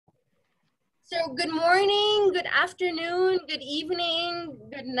So good morning, good afternoon, good evening,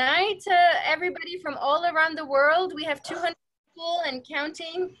 good night to everybody from all around the world. We have 200 people and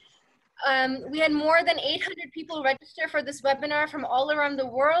counting. We had more than 800 people register for this webinar from all around the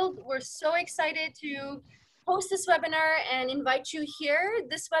world. We're so excited to host this webinar and invite you here.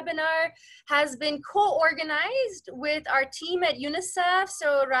 This webinar has been co-organized with our team at UNICEF.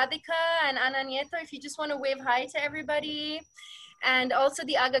 So Radhika and Ana Nieto, if you just want to wave hi to everybody. And also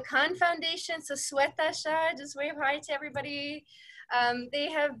the Aga Khan Foundation. So Sweta Shah, just wave hi to everybody. They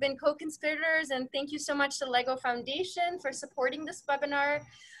have been co-conspirators, and thank you so much to LEGO Foundation for supporting this webinar.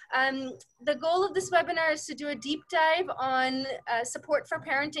 The goal of this webinar is to do a deep dive on support for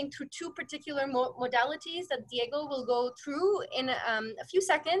parenting through two particular modalities that Diego will go through in a few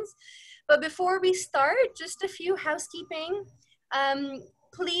seconds. But before we start, just a few housekeeping.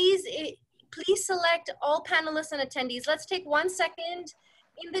 Please select all panelists and attendees. Let's take 1 second.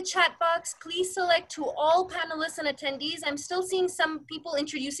 In the chat box, please select to all panelists and attendees. I'm still seeing some people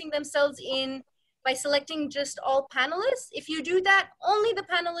introducing themselves by selecting just all panelists. If you do that, only the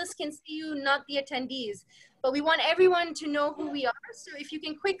panelists can see you, not the attendees. But we want everyone to know who we are. So if you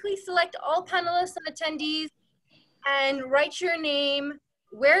can quickly select all panelists and attendees and write your name,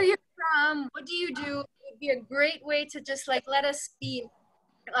 where you're from, what do you do, it would be a great way to just like let us be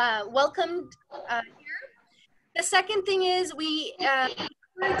welcomed here. The second thing is we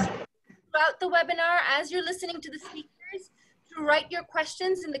throughout the webinar, as you're listening to the speakers, to write your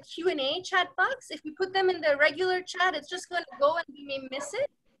questions in the Q&A chat box. If we put them in the regular chat, it's just going to go and we may miss it.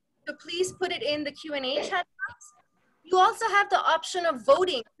 So please put it in the Q&A chat box. You also have the option of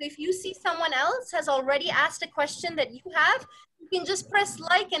voting. So if you see someone else has already asked a question that you have, you can just press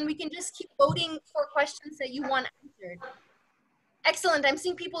like and we can just keep voting for questions that you want answered. Excellent. I'm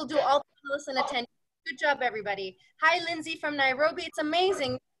seeing people do all panelists and attend. Good job, everybody. Hi, Lindsay from Nairobi. It's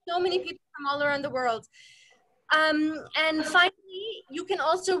amazing. So many people from all around the world. And finally, you can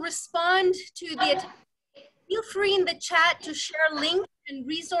also respond to the feel free in the chat to share links and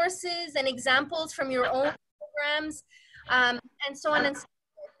resources and examples from your own programs and so on and so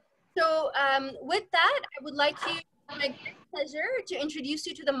forth. So with that, I would like you, my great pleasure to introduce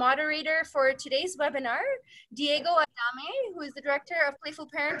you to the moderator for today's webinar, Diego Adame, who is the Director of Playful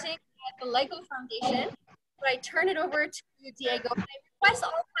Parenting at the LEGO Foundation. So I turn it over to Diego. I request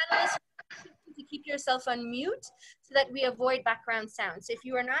all panelists to keep yourself on mute so that we avoid background sound. So if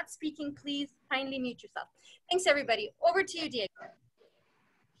you are not speaking, please kindly mute yourself. Thanks, everybody. Over to you, Diego.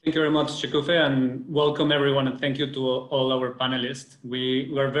 Thank you very much, Shikufe, and welcome everyone, and thank you to all our panelists.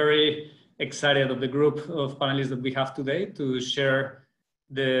 We are very excited of the group of panelists that we have today to share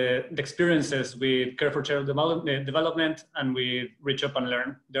the experiences with Care for Child Development and with Reach Up and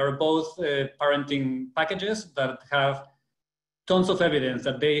Learn. They are both parenting packages that have tons of evidence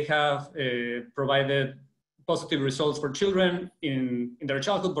that they have provided positive results for children in their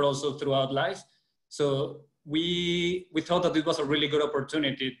childhood, but also throughout life. So we thought that it was a really good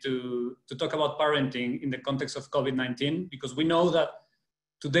opportunity to talk about parenting in the context of COVID-19, because we know that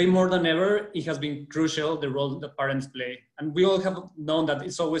today more than ever, it has been crucial, the role that parents play. And we all have known that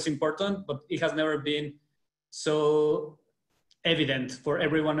it's always important, but it has never been so evident for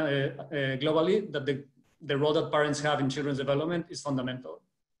everyone globally that the role that parents have in children's development is fundamental.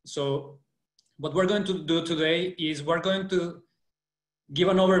 So what we're going to do today is we're going to give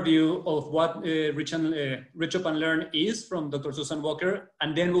an overview of what Reach Up and Learn is from Dr. Susan Walker,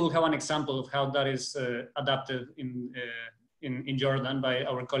 and then we'll have an example of how that is adapted in Jordan by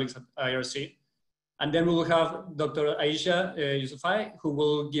our colleagues at IRC. And then we will have Dr. Aisha Yousafzai, who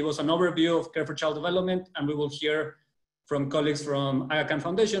will give us an overview of Care for Child Development, and we will hear from colleagues from Aga Khan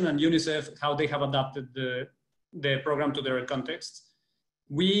Foundation and UNICEF how they have adapted the program to their context.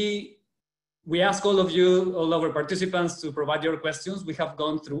 We ask all of you, all our participants, to provide your questions. We have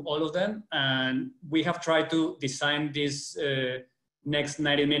gone through all of them, and we have tried to design this next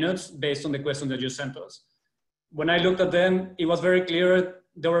 90 minutes based on the questions that you sent us. When I looked at them, it was very clear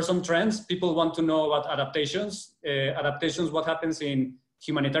there were some trends. People want to know about adaptations, what happens in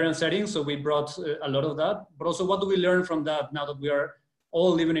humanitarian settings. So we brought a lot of that, but also what do we learn from that now that we are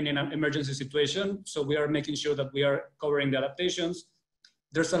all living in an emergency situation? So we are making sure that we are covering the adaptations.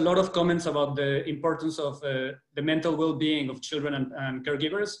 There's a lot of comments about the importance of the mental well-being of children and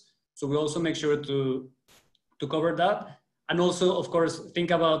caregivers. So we also make sure to cover that. And also, of course,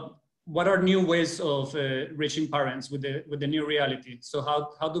 think about what are new ways of reaching parents with the new reality. So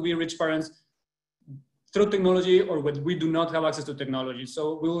how do we reach parents through technology or when we do not have access to technology?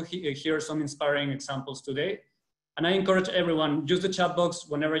 So we will hear some inspiring examples today. And I encourage everyone, use the chat box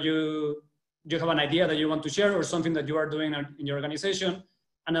whenever you have an idea that you want to share or something that you are doing in your organization.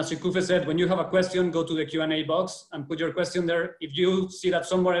 And as Shikufe said, when you have a question, go to the Q&A box and put your question there. If you see that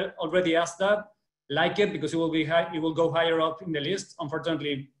someone already asked that, like it, because it will go higher up in the list.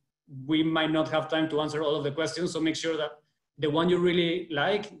 Unfortunately, we might not have time to answer all of the questions, so make sure that the one you really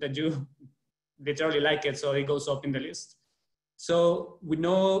like, that you literally like it, so it goes up in the list. So with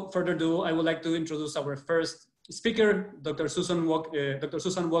no further ado, I would like to introduce our first speaker, Dr. Susan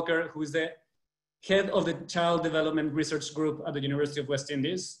Walker, who is the head of the Child Development Research Group at the University of West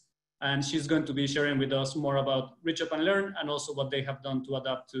Indies. And she's going to be sharing with us more about Reach Up and Learn and also what they have done to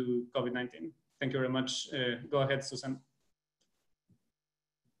adapt to COVID-19. Thank you very much. Go ahead, Susan.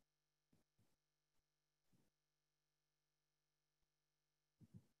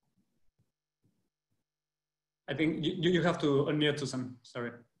 I think you have to unmute, Susan,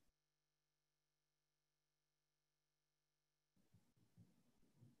 sorry.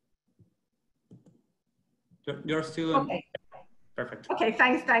 You're still on. Okay. Perfect. Okay,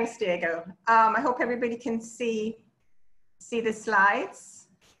 thanks, Diego. I hope everybody can see the slides.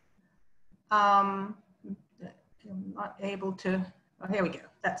 I'm not able to, oh, here we go,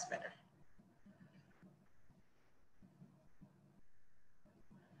 that's better.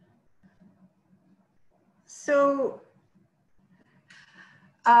 So,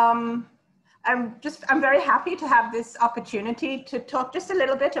 I'm very happy to have this opportunity to talk just a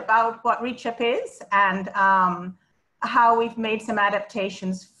little bit about what Reach Up is and how we've made some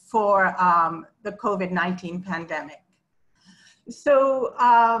adaptations for the COVID-19 pandemic. So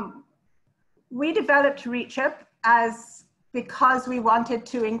we developed Reach Up because we wanted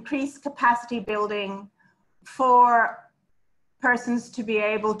to increase capacity building for persons to be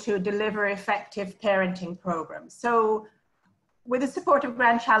able to deliver effective parenting programs. So with the support of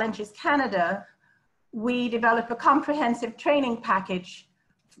Grand Challenges Canada, we developed a comprehensive training package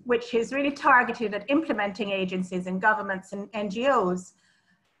which is really targeted at implementing agencies and governments and NGOs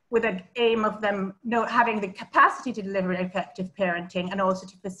with an aim of them having the capacity to deliver effective parenting and also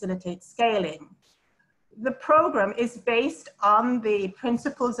to facilitate scaling. The program is based on the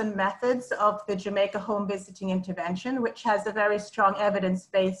principles and methods of the Jamaica Home Visiting Intervention, which has a very strong evidence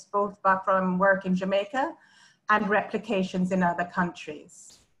base both from work in Jamaica and replications in other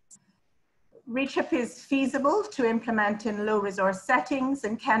countries. Reach Up is feasible to implement in low resource settings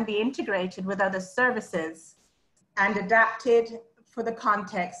and can be integrated with other services and adapted for the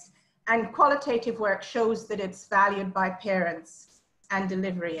context. And qualitative work shows that it's valued by parents and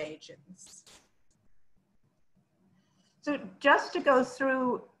delivery agents. So just to go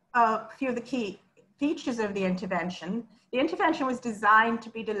through a few of the key features of the intervention was designed to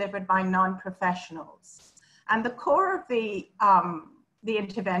be delivered by non-professionals. And the core of the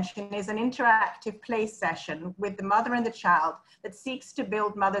intervention is an interactive play session with the mother and the child that seeks to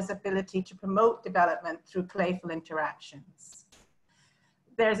build mother's ability to promote development through playful interactions.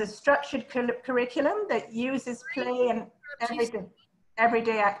 There's a structured curriculum that uses play and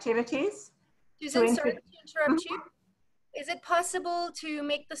everyday activities. Susan, sorry to interrupt you. Is it possible to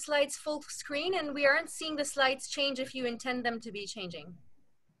make the slides full screen? And we aren't seeing the slides change if you intend them to be changing.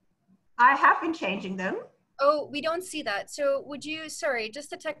 I have been changing them. Oh, we don't see that. So would you, sorry,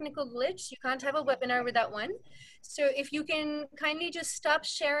 just a technical glitch. You can't have a webinar without one. So if you can kindly just stop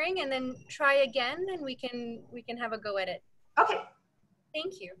sharing and then try again, and we can have a go at it. Okay.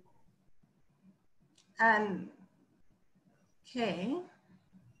 Thank you. Okay.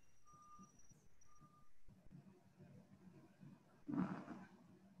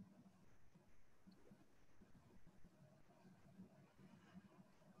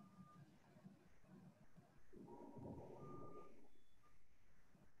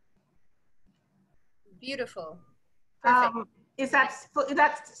 Beautiful. Perfect. Is that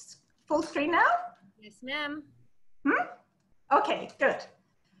full screen now? Yes, ma'am. Okay, good.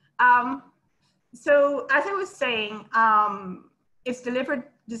 So as I was saying, it's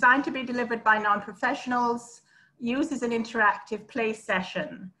designed to be delivered by non-professionals, uses an interactive play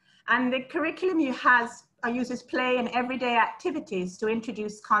session. And the curriculum uses play and everyday activities to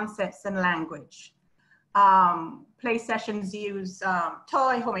introduce concepts and language. Play sessions use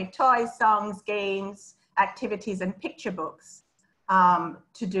homemade toys, songs, games, activities, and picture books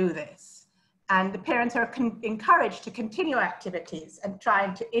to do this. And the parents are encouraged to continue activities and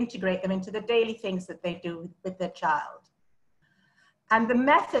trying to integrate them into the daily things that they do with their child. And the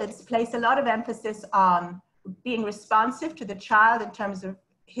methods place a lot of emphasis on being responsive to the child in terms of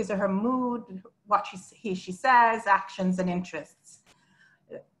his or her mood, what she says, actions, and interests.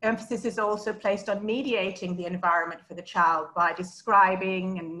 Emphasis is also placed on mediating the environment for the child by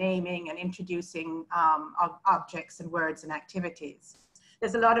describing and naming and introducing objects and words and activities.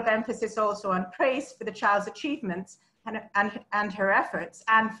 There's a lot of emphasis also on praise for the child's achievements and her efforts,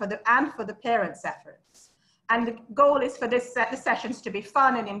 and for the parents' efforts. And the goal is for the sessions to be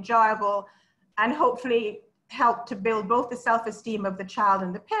fun and enjoyable, and hopefully help to build both the self-esteem of the child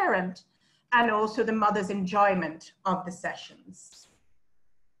and the parent, and also the mother's enjoyment of the sessions.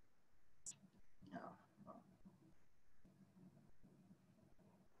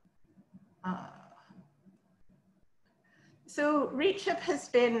 So REACH-UP has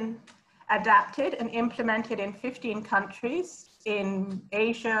been adapted and implemented in 15 countries in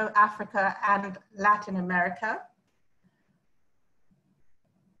Asia, Africa, and Latin America.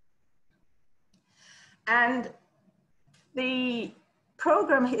 And the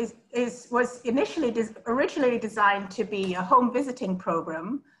program was originally designed to be a home visiting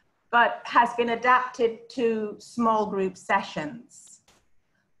program, but has been adapted to small group sessions.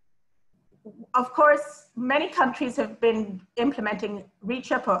 Of course, many countries have been implementing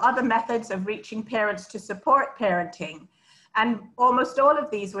REACH-UP or other methods of reaching parents to support parenting. And almost all of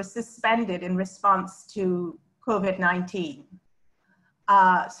these were suspended in response to COVID-19.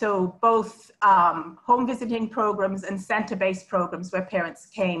 So both home visiting programs and center-based programs where parents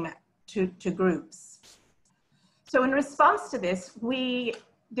came to groups. So in response to this, we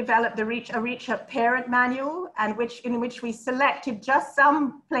developed a REACH-UP parent manual, and in which we selected just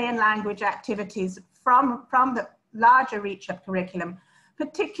some plain language activities from the larger REACH-UP curriculum,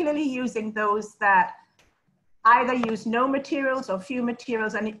 particularly using those that either use no materials or few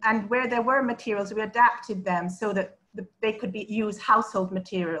materials, and where there were materials, we adapted them so that they could use household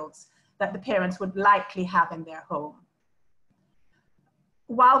materials that the parents would likely have in their home.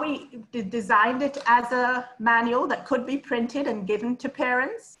 While we designed it as a manual that could be printed and given to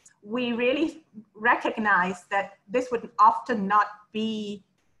parents, we really recognized that this would often not be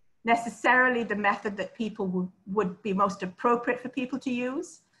necessarily the method that people would be most appropriate for people to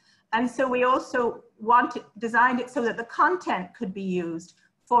use. And so we also designed it so that the content could be used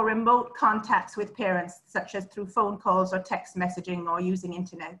for remote contacts with parents, such as through phone calls or text messaging or using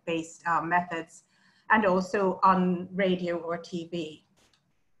internet-based methods, and also on radio or TV.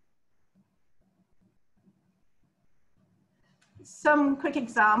 Some quick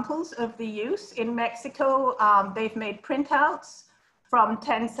examples of the use. In Mexico, they've made printouts from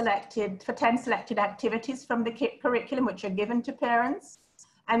 10 selected activities from the curriculum, which are given to parents.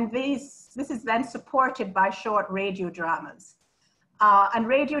 And this is then supported by short radio dramas. And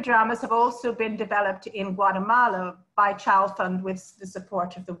radio dramas have also been developed in Guatemala by Child Fund with the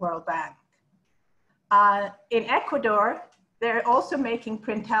support of the World Bank. In Ecuador, they're also making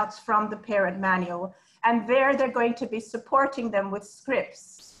printouts from the parent manual, and there they're going to be supporting them with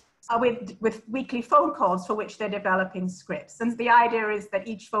scripts, with weekly phone calls for which they're developing scripts. And the idea is that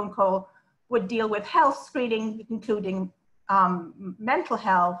each phone call would deal with health screening, including mental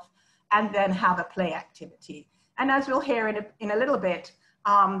health, and then have a play activity. And as we'll hear in a little bit,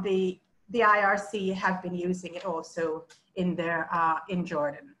 the IRC have been using it also in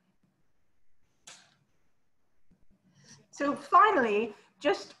Jordan. So finally,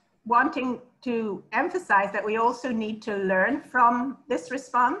 just wanting to emphasize that we also need to learn from this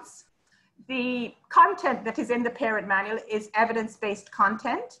response. The content that is in the parent manual is evidence-based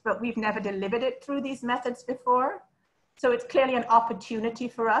content, but we've never delivered it through these methods before. So it's clearly an opportunity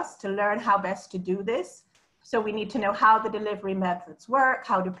for us to learn how best to do this. So we need to know how the delivery methods work,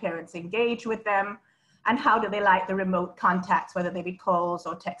 how do parents engage with them, and how do they like the remote contacts, whether they be calls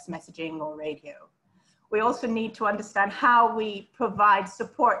or text messaging or radio. We also need to understand how we provide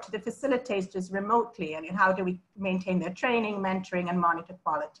support to the facilitators remotely, and how do we maintain their training, mentoring, and monitor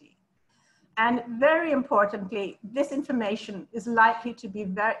quality. And very importantly, this information is likely to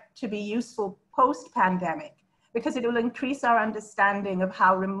be useful post-pandemic, because it will increase our understanding of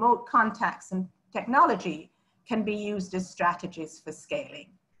how remote contacts and technology can be used as strategies for scaling.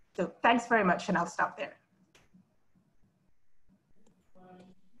 So thanks very much, and I'll stop there.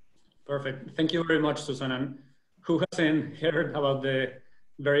 Perfect. Thank you very much, Susan. Who hasn't heard about the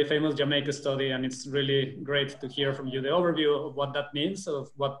very famous Jamaica study? And it's really great to hear from you the overview of what that means, of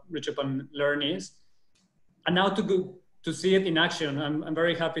what REACH-UP and Learn is. And now to see it in action, I'm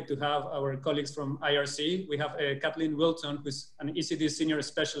very happy to have our colleagues from IRC. We have Kathleen Wilton, who's an ECD senior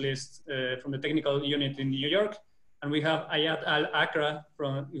specialist from the technical unit in New York. And we have Ayat Al-Akra,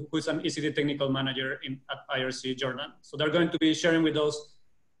 who's an ECD technical manager at IRC Jordan. So they're going to be sharing with us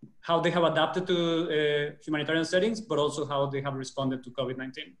how they have adapted to humanitarian settings, but also how they have responded to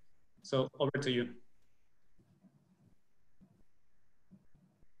COVID-19. So over to you.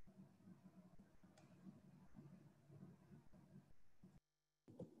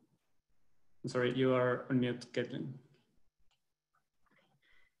 I'm sorry, you are on mute, Caitlin.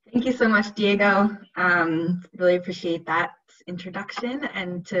 Thank you so much, Diego. Really appreciate that introduction,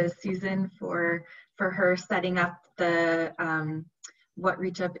 and to Susan for her setting up the what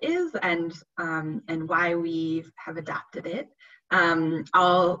ReachUp is and why we have adapted it.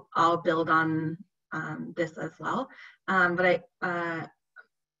 I'll build on this as well, but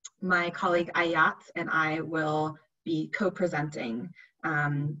my colleague Ayat and I will be co-presenting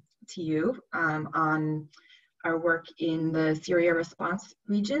to you on our work in the Syria response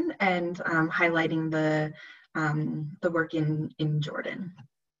region and highlighting the work in Jordan.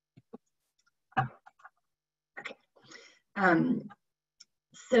 Okay.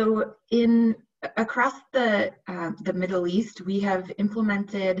 So across the Middle East, we have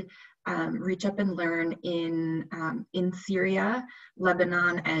implemented Reach Up and Learn in Syria,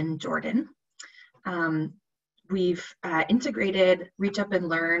 Lebanon, and Jordan. We've integrated Reach Up and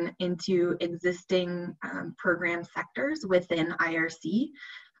Learn into existing program sectors within IRC.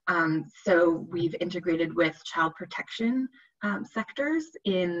 So we've integrated with child protection sectors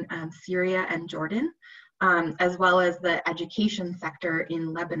in Syria and Jordan, as well as the education sector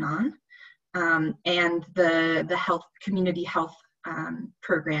in Lebanon, and the community health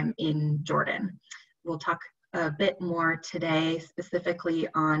program in Jordan. We'll talk a bit more today specifically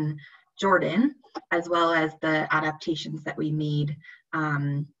on Jordan, as well as the adaptations that we made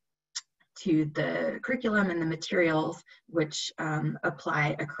to the curriculum and the materials which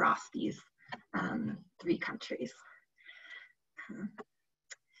apply across these 3 countries.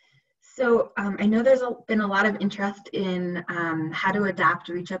 So I know there's been a lot of interest in how to adapt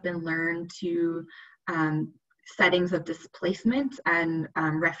Reach Up and Learn to settings of displacement and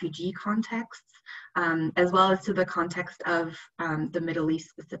refugee contexts, as well as to the context of the Middle East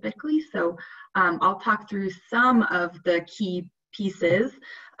specifically. So I'll talk through some of the key pieces,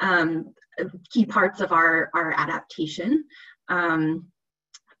 key parts of our adaptation,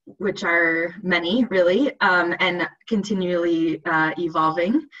 which are many really, and continually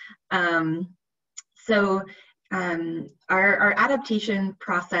evolving. So our adaptation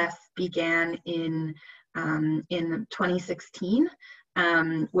process began in 2016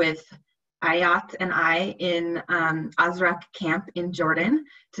 with Ayat and I in Azraq camp in Jordan,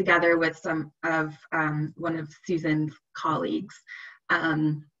 together with some of one of Susan's colleagues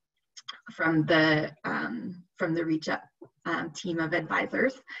from the Reach Up team of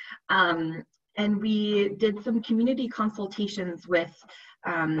advisors. And we did some community consultations with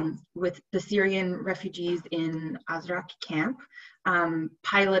the Syrian refugees in Azraq camp,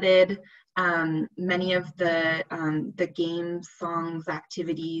 piloted many of the games, songs,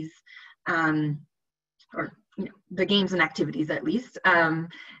 activities, or the games and activities at least, and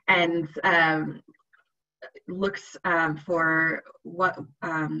looked for what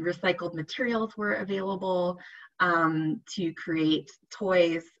recycled materials were available to create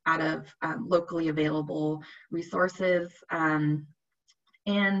toys out of locally available resources,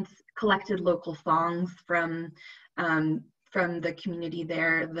 and collected local songs from the community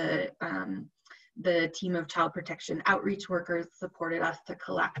there. The team of child protection outreach workers supported us to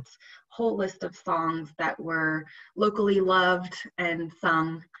collect a whole list of songs that were locally loved and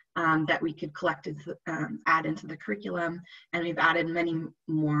sung that we could collect and add into the curriculum. And we've added many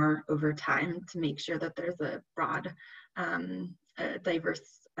more over time to make sure that there's a broad,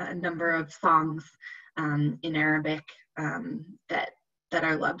 diverse number of songs in Arabic that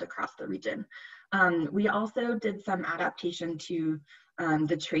are loved across the region. We also did some adaptation to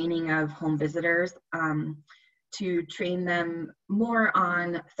the training of home visitors to train them more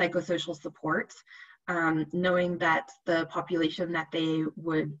on psychosocial support, knowing that the population that they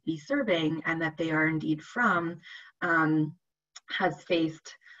would be serving and that they are indeed from has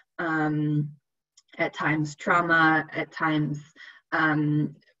faced at times trauma, at times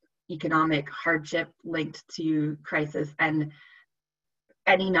economic hardship linked to crisis, and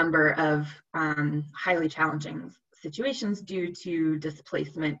any number of highly challenging situations due to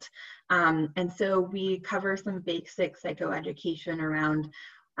displacement. And so we cover some basic psychoeducation around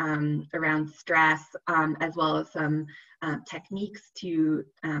stress, as well as some techniques to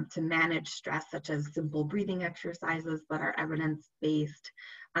manage stress, such as simple breathing exercises that are evidence-based,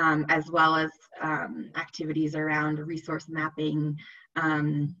 as well as activities around resource mapping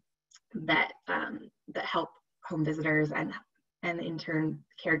that help home visitors and in turn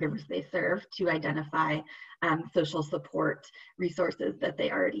caregivers they serve to identify social support resources that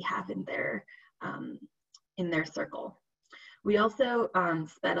they already have in their circle. We also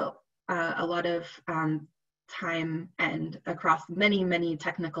spent a lot of time and across many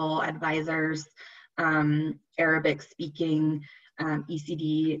technical advisors, Arabic speaking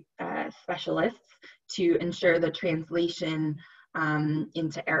ECD specialists, to ensure the translation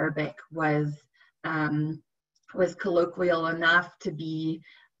into Arabic was colloquial enough to be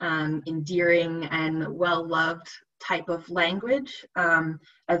endearing and well-loved type of language,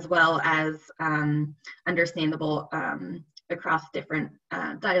 as well as understandable across different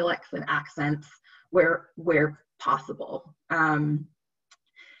dialects and accents where possible.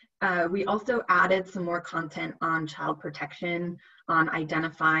 We also added some more content on child protection, on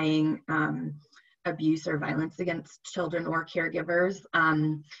identifying abuse or violence against children or caregivers,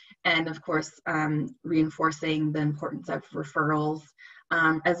 and of course, reinforcing the importance of referrals,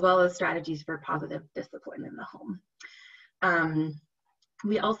 as well as strategies for positive discipline in the home.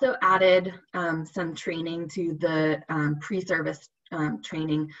 We also added some training to the pre-service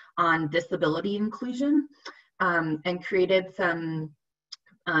training on disability inclusion, and created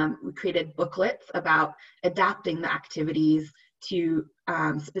we created booklets about adapting the activities to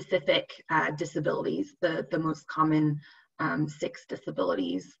specific disabilities, the most common 6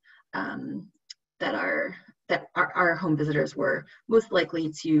 disabilities that our home visitors were most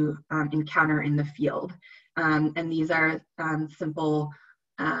likely to encounter in the field. And these are simple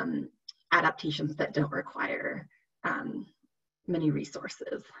adaptations that don't require many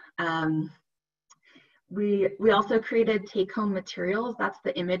resources. We also created take-home materials. That's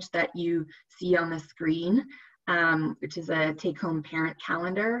the image that you see on the screen, which is a take-home parent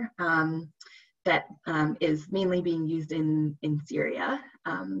calendar that is mainly being used in Syria,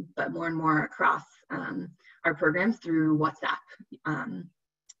 but more and more across our programs through WhatsApp,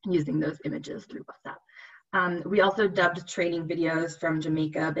 using those images through WhatsApp. We also dubbed training videos from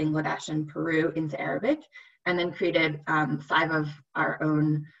Jamaica, Bangladesh, and Peru into Arabic, and then created 5 of our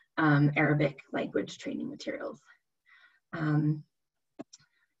own Arabic language training materials. Okay,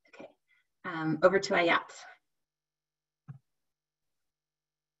 over to Ayat.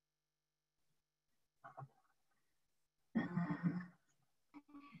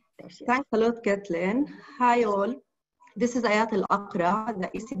 Thanks a lot, Kathleen. Hi all. This is Ayat Al-Aqra, the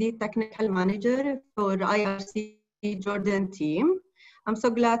ECD Technical Manager for IRC Jordan team. I'm so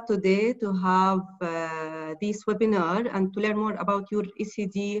glad today to have this webinar and to learn more about your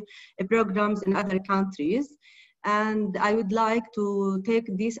ECD programs in other countries. And I would like to take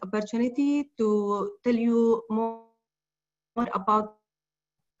this opportunity to tell you more about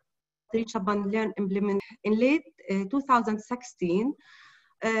Reach Up and Learn implement. In late 2016,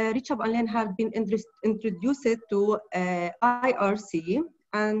 Reach Up and Learn have been introduced to IRC,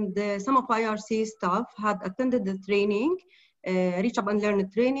 and some of IRC staff had attended the training, Reach Up and Learn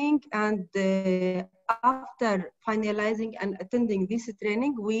training, and after finalizing and attending this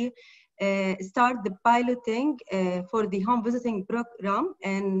training, we start the piloting for the home visiting program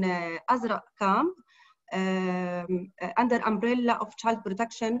in Azra camp under umbrella of child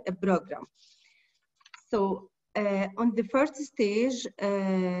protection program. So on the first stage,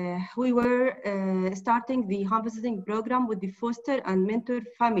 we were starting the home visiting program with the foster and mentor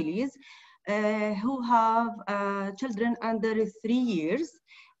families who have children under 3 years.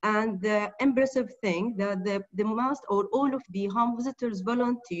 And the impressive thing that the most or all of the home visitors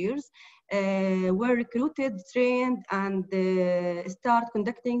volunteers were recruited, trained, and start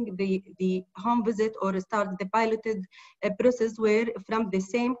conducting the home visit or start the piloted process were from the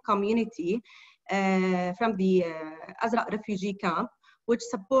same community, from the Azra refugee camp, which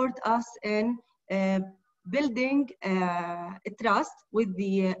support us in building trust with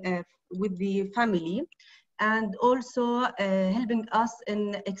the family, and also helping us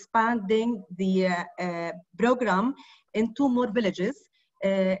in expanding the program in 2 more villages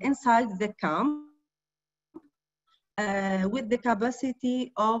inside the camp with the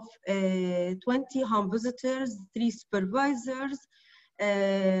capacity of 20 home visitors, 3 supervisors,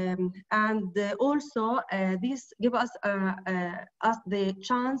 and also this give us the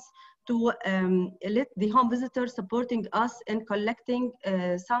chance to let the home visitors supporting us in collecting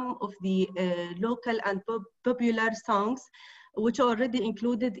some of the local and popular songs, which are already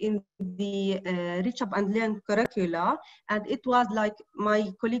included in the Reach Up and Learn curricula. And it was, like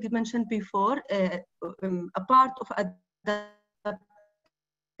my colleague mentioned before, a part of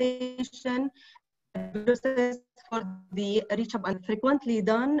adaptation process for the Reach Up, and frequently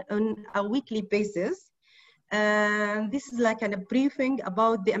done on a weekly basis. And this is like a briefing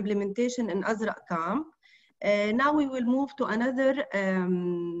about the implementation in Azra camp. Now we will move to another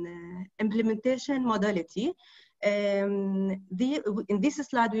implementation modality. In this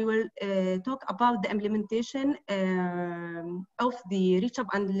slide, we will talk about the implementation of the Reach Up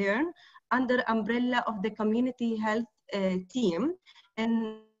and Learn under umbrella of the community health team.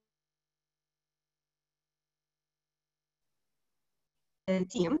 And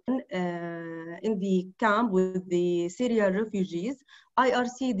team in the camp with the Syrian refugees,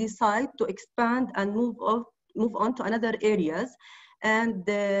 IRC decided to expand and move on to another areas, and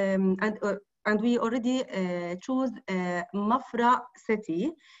we already chose Mafra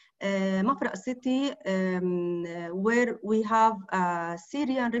city. Mafra city, where we have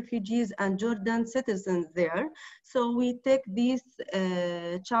Syrian refugees and Jordan citizens there. So we take this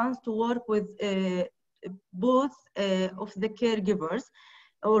chance to work with both of the caregivers,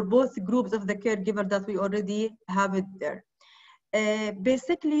 or both groups of the caregiver that we already have it there.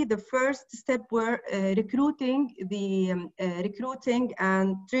 Basically, the first step were recruiting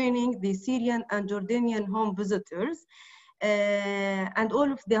and training the Syrian and Jordanian home visitors. And all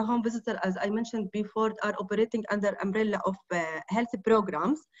of the home visitors, as I mentioned before, are operating under umbrella of health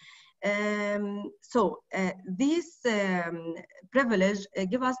programs. This privilege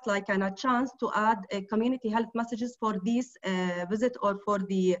give us like a chance to add community health messages for this visit, or for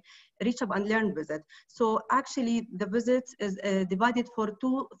the reach up and learn visit. So actually the visit is divided for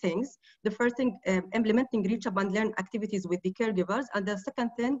two things. The first thing, implementing reach up and learn activities with the caregivers, and the second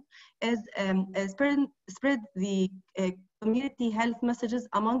thing is spread the community health messages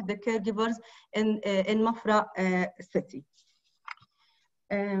among the caregivers in Mafra city.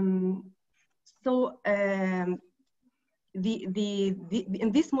 In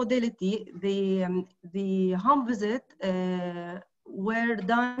this modality, the home visit were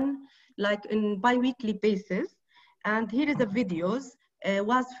done like in bi-weekly basis, and here is the videos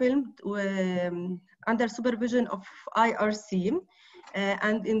was filmed under supervision of IRC,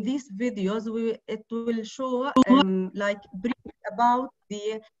 and in these videos it will show like brief about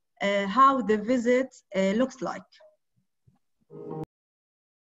the how the visit looks like.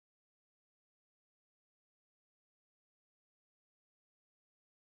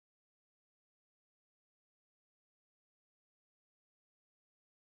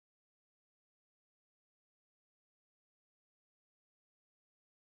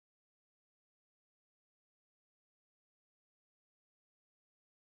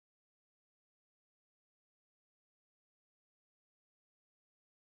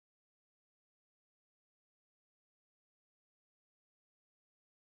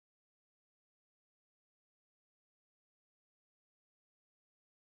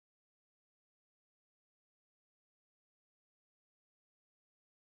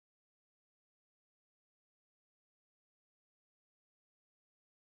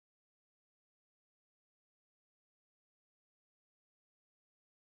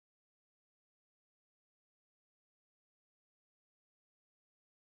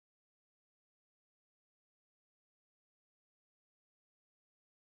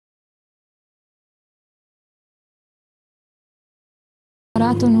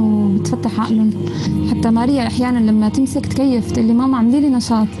 وبتفتح عقلهم. حتى ماريا احيانا لما تمسك تكيف تقول لي ماما اعملي لي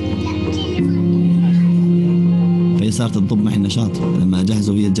نشاط. فهي صارت تضب معي النشاط، لما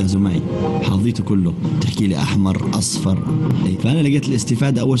اجهزه وهي تجهزه معي، حافظيته كله، تحكي لي احمر اصفر. فانا لقيت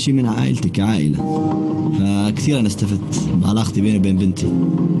الاستفاده اول شيء من عائلتي كعائله، فكثير انا استفدت بعلاقتي بيني وبين بنتي.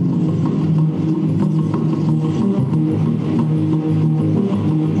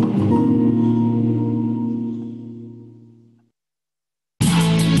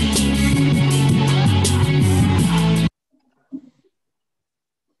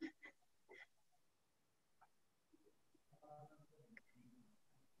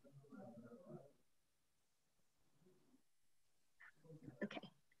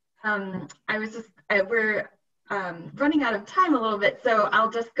 We're running out of time a little bit, so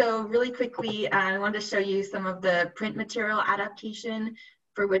I'll just go really quickly. I wanted to show you some of the print material adaptation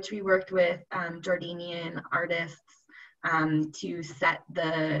for which we worked with Jordanian artists to set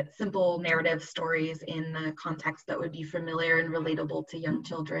the simple narrative stories in the context that would be familiar and relatable to young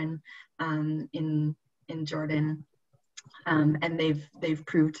children in Jordan. And they've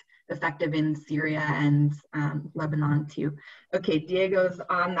proved effective in Syria and Lebanon too. Okay, Diego's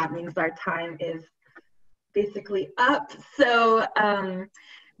on. That means our time is basically up. So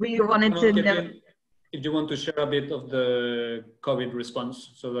we wanted to know if you want to share a bit of the COVID response,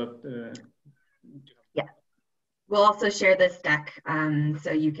 so that yeah, we'll also share this deck so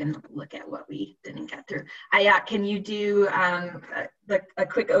you can look at what we didn't get through. Ayat, can you do a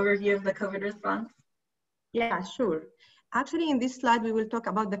quick overview of the COVID response? Yeah, sure. Actually, in this slide, we will talk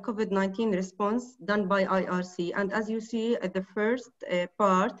about the COVID-19 response done by IRC. And as you see at the first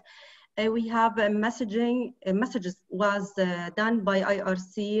part, we have messages was done by IRC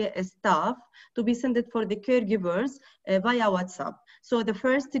staff to be sent for the caregivers via WhatsApp. So the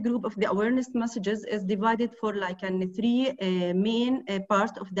first group of the awareness messages is divided for like three main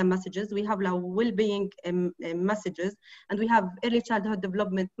parts of the messages. We have like well-being messages, and we have early childhood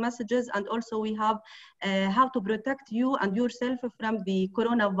development messages, and also we have how to protect you and yourself from the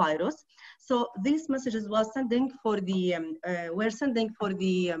coronavirus. So these messages was sending for the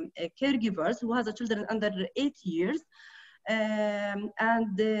caregivers who has a children under 8 years. It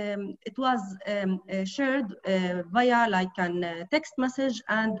was shared via like a text message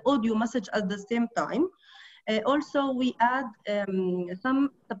and audio message at the same time. Also, we add some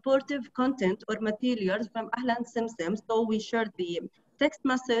supportive content or materials from Ahlan Simsim. So we shared the text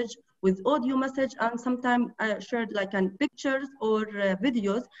message with audio message, and sometimes shared like pictures or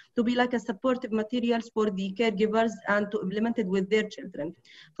videos to be like a supportive materials for the caregivers and to implement it with their children.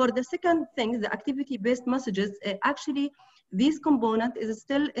 For the second thing, the activity-based messages, actually, this component is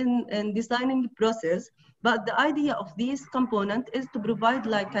still in designing process, but the idea of this component is to provide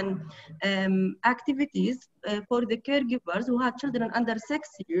like activities for the caregivers who have children under 6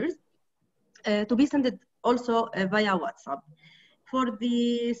 years to be sent also via WhatsApp. For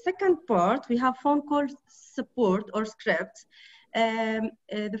the second part, we have phone call support or scripts.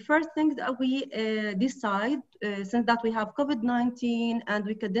 The first thing that we decide, since that we have COVID-19 and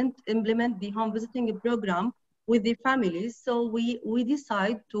we couldn't implement the home visiting program with the families, so we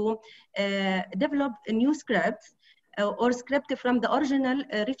decide to develop a new script or script from the original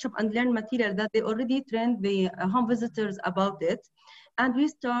Reach Up and Learn material that they already trained the home visitors about it. And we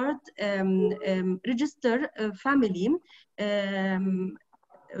start register family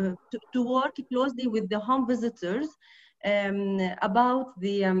to work closely with the home visitors about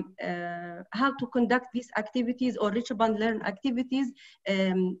the how to conduct these activities or Reach Up and Learn activities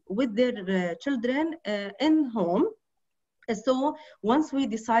with their children in home. So once we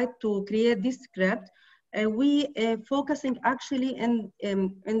decide to create this script, we focusing actually in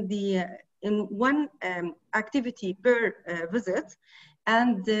one activity per visit,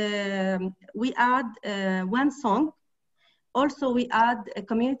 and we add one song. Also, we add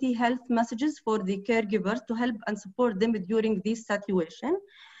community health messages for the caregivers to help and support them during this situation.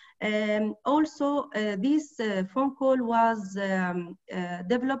 Also, this phone call was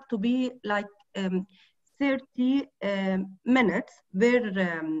developed to be like 30 minutes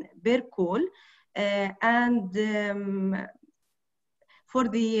per call, and for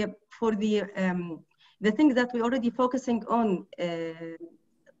the thing that we already focusing on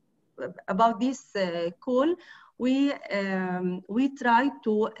about this call, we try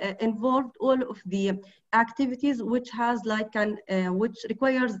to involve all of the activities which has like which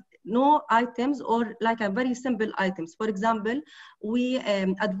requires no items or like a very simple items. For example, we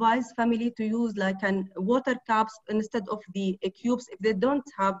advise family to use like water cups instead of the cubes if they don't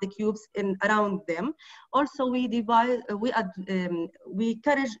have the cubes around them. Also, we encourage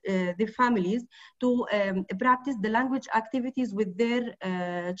the families to practice the language activities with their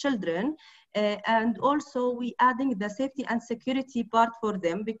children. And also we adding the safety and security part for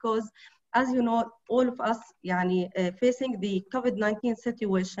them, because as you know, all of us facing the COVID-19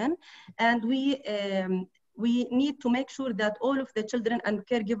 situation, and we need to make sure that all of the children and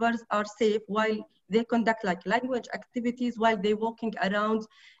caregivers are safe while they conduct like language activities, while they're walking around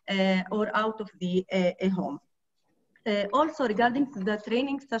or out of the home. Also, regarding the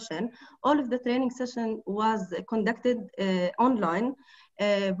training session, all of the training session was conducted online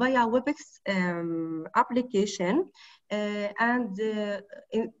via WebEx application, and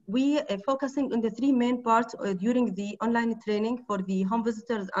we are focusing on the three main parts during the online training for the home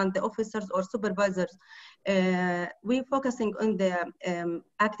visitors and the officers or supervisors. We're focusing on the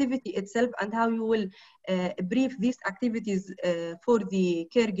activity itself and how you will brief these activities for the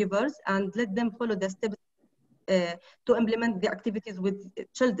caregivers and let them follow the steps to implement the activities with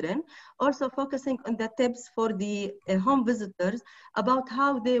children. Also focusing on the tips for the home visitors about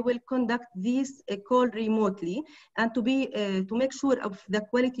how they will conduct this call remotely and to make sure of the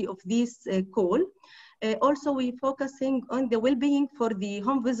quality of this call. Also, we're focusing on the well-being for the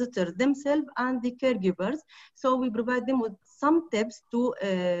home visitors themselves and the caregivers. So we provide them with some tips to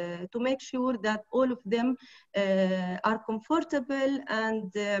make sure that all of them are comfortable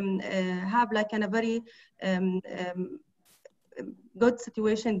and have like a very good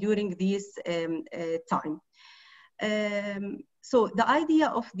situation during this time. So the idea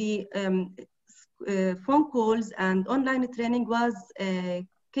of the phone calls and online training was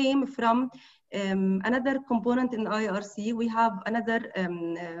came from another component in IRC. We have another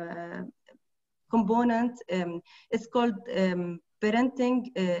component. It's called parenting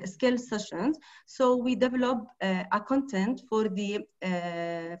skill sessions. So we develop a content for the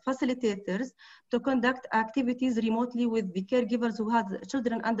facilitators to conduct activities remotely with the caregivers who had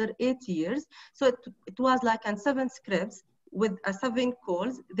children under 8 years. So it was like 7 scripts with 7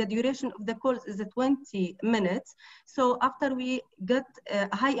 calls. The duration of the calls is 20 minutes. So after we got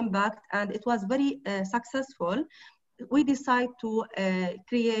a high impact and it was very successful, we decide to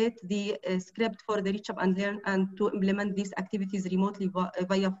create the script for the Reach Up and Learn and to implement these activities remotely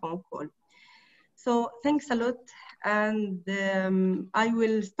via phone call. So thanks a lot, and I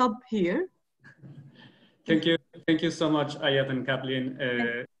will stop here. Thank you so much, Ayat and Kathleen.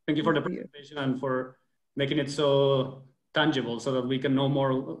 Thank you for the presentation and for making it so tangible so that we can know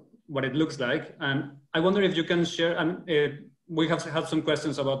more what it looks like. And I wonder if you can share, and we have had some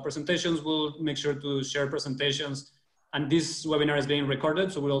questions about presentations. We'll make sure to share presentations. And this webinar is being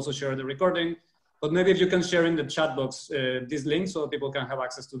recorded, so we'll also share the recording. But maybe if you can share in the chat box these links so people can have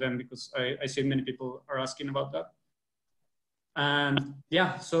access to them, because I see many people are asking about that. And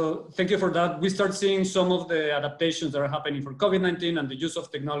yeah, so thank you for that. We start seeing some of the adaptations that are happening for COVID-19 and the use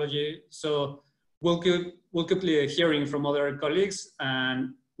of technology. So we'll keep hearing from other colleagues.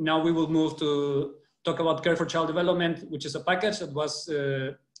 And now we will move to talk about Care for Child Development, which is a package that was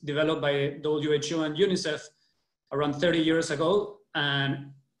developed by WHO and UNICEF around 30 years ago,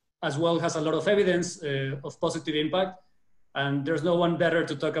 and as well has a lot of evidence of positive impact. And there's no one better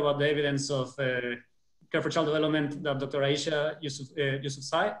to talk about the evidence of Care for Child Development than Dr. Aisha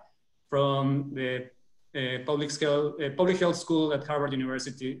Yousufzai from the Public Health School at Harvard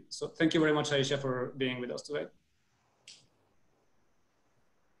University. So thank you very much, Aisha, for being with us today.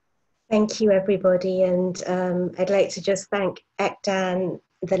 Thank you, everybody. And I'd like to just thank ECDAN,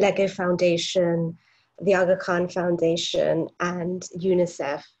 the Lego Foundation, the Aga Khan Foundation, and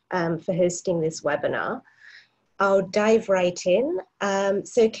UNICEF for hosting this webinar. I'll dive right in.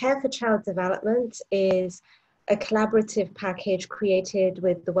 So Care for Child Development is a collaborative package created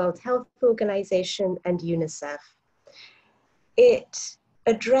with the World Health Organization and UNICEF. It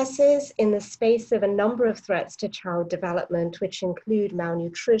addresses in the space of a number of threats to child development, which include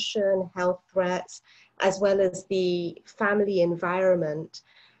malnutrition, health threats, as well as the family environment.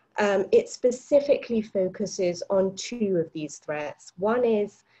 It specifically focuses on 2 of these threats. One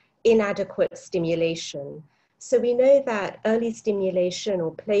is inadequate stimulation. So we know that early stimulation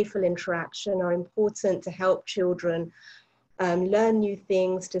or playful interaction are important to help children learn new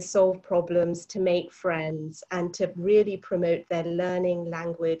things, to solve problems, to make friends, and to really promote their learning,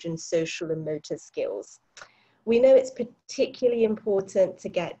 language, and social and motor skills. We know it's particularly important to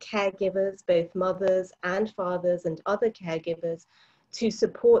get caregivers, both mothers and fathers and other caregivers, to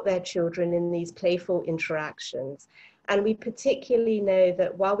support their children in these playful interactions. And we particularly know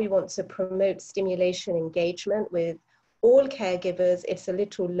that while we want to promote stimulation engagement with all caregivers, it's a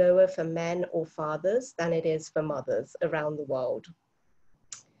little lower for men or fathers than it is for mothers around the world.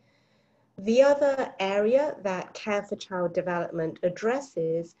 The other area that Care for Child Development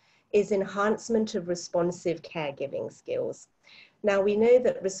addresses is enhancement of responsive caregiving skills. Now we know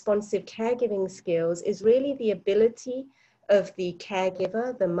that responsive caregiving skills is really the ability of the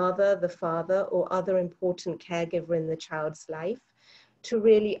caregiver, the mother, the father, or other important caregiver in the child's life to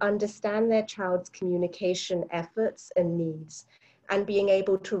really understand their child's communication efforts and needs, and being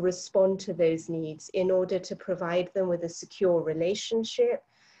able to respond to those needs in order to provide them with a secure relationship,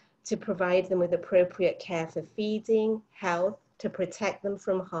 to provide them with appropriate care for feeding, health, to protect them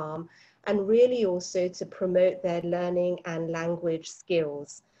from harm, and really also to promote their learning and language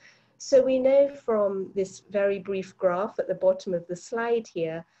skills. So we know from this very brief graph at the bottom of the slide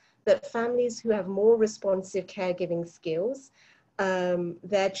here that families who have more responsive caregiving skills,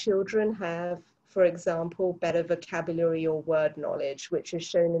 their children have, for example, better vocabulary or word knowledge, which is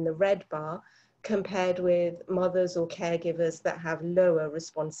shown in the red bar, compared with mothers or caregivers that have lower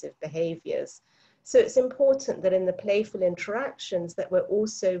responsive behaviors. So it's important that in the playful interactions that we're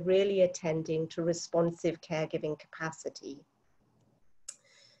also really attending to responsive caregiving capacity.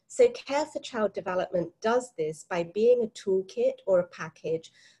 So Care for Child Development does this by being a toolkit or a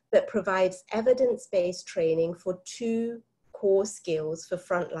package that provides evidence-based training for 2 core skills for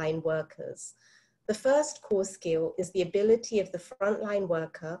frontline workers. The first core skill is the ability of the frontline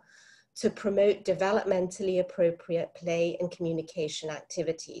worker to promote developmentally appropriate play and communication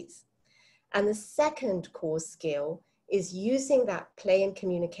activities. And the second core skill is using that play and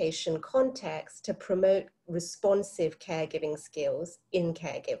communication context to promote responsive caregiving skills in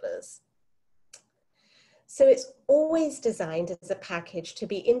caregivers. So it's always designed as a package to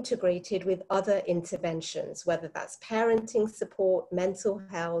be integrated with other interventions, whether that's parenting support, mental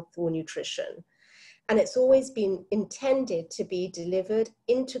health, or nutrition. And it's always been intended to be delivered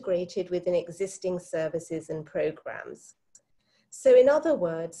integrated within existing services and programs. So in other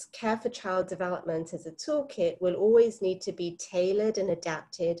words, Care for Child Development as a toolkit will always need to be tailored and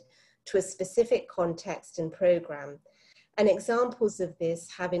adapted to a specific context and program. And examples of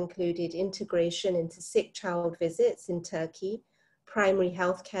this have included integration into sick child visits in Turkey, primary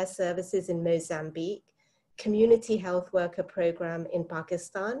healthcare services in Mozambique, community health worker program in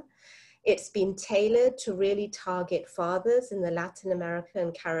Pakistan. It's been tailored to really target fathers in the Latin America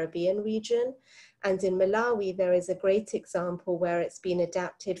and Caribbean region. And in Malawi, there is a great example where it's been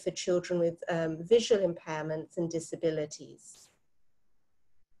adapted for children with visual impairments and disabilities.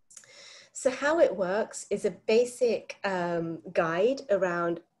 So how it works is a basic guide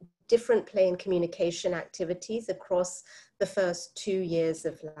around different play and communication activities across the first 2 years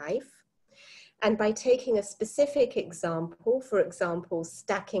of life. And by taking a specific example, for example,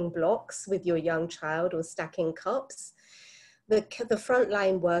 stacking blocks with your young child or stacking cups, the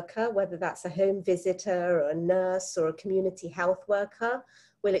frontline worker, whether that's a home visitor or a nurse or a community health worker,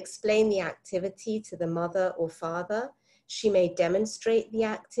 will explain the activity to the mother or father. She may demonstrate the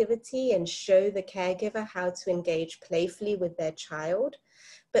activity and show the caregiver how to engage playfully with their child,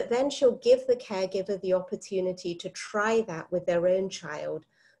 but then she'll give the caregiver the opportunity to try that with their own child,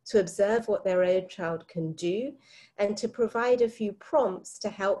 to observe what their own child can do, and to provide a few prompts to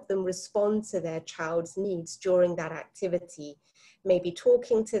help them respond to their child's needs during that activity. Maybe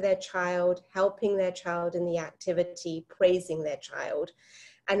talking to their child, helping their child in the activity, praising their child,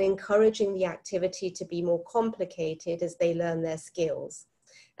 and encouraging the activity to be more complicated as they learn their skills.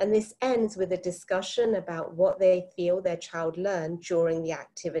 And this ends with a discussion about what they feel their child learned during the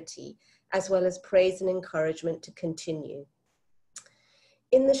activity, as well as praise and encouragement to continue.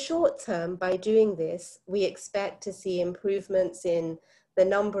 In the short term, by doing this, we expect to see improvements in the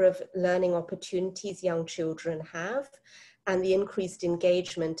number of learning opportunities young children have and the increased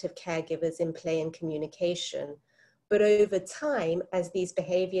engagement of caregivers in play and communication. But over time, as these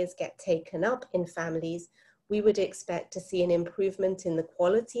behaviors get taken up in families, we would expect to see an improvement in the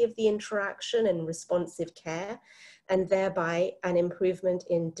quality of the interaction and responsive care, and thereby an improvement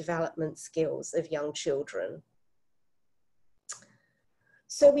in development skills of young children.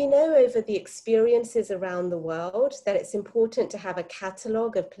 So we know over the experiences around the world that it's important to have a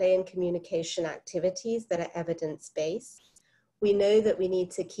catalogue of play and communication activities that are evidence-based. We know that we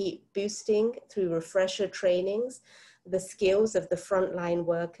need to keep boosting through refresher trainings the skills of the frontline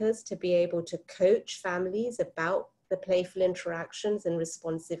workers to be able to coach families about the playful interactions and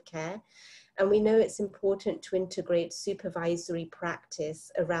responsive care. And we know it's important to integrate supervisory practice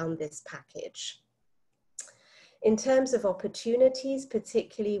around this package. In terms of opportunities,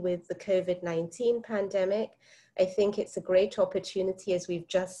 particularly with the COVID-19 pandemic, I think it's a great opportunity, as we've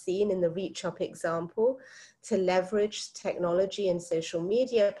just seen in the Reach Up example, to leverage technology and social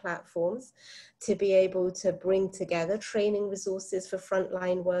media platforms to be able to bring together training resources for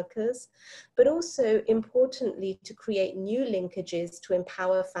frontline workers, but also importantly to create new linkages to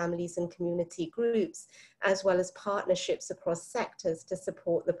empower families and community groups, as well as partnerships across sectors to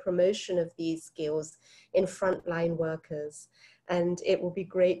support the promotion of these skills in frontline workers. And it will be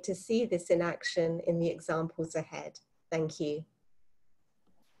great to see this in action in the examples ahead. Thank you.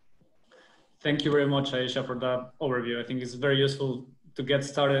 Thank you very much, Aisha, for that overview. I think it's very useful to get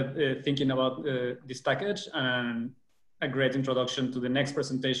started thinking about this package, and a great introduction to the next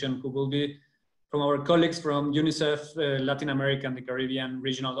presentation, who will be from our colleagues from UNICEF Latin America and the Caribbean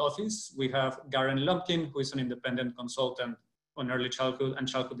Regional Office. We have Garen Lumpkin, who is an independent consultant on early childhood and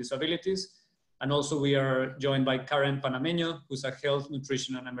childhood disabilities. And also we are joined by Karen Panameño, who's a Health,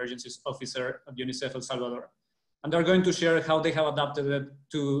 Nutrition and Emergencies Officer at UNICEF El Salvador. And they're going to share how they have adapted it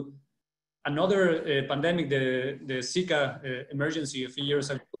to another pandemic, the Zika emergency a few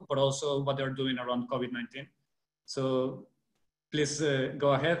years ago, but also what they're doing around COVID-19. So please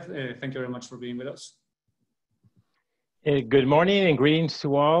go ahead. Thank you very much for being with us. Good morning and greetings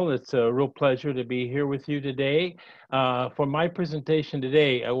to all. It's a real pleasure to be here with you today. For my presentation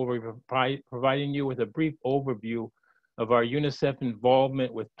today, I will be providing you with a brief overview of our UNICEF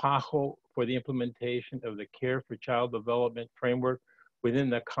involvement with PAHO for the implementation of the Care for Child Development framework within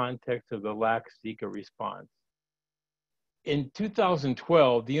the context of the lax Zika response. In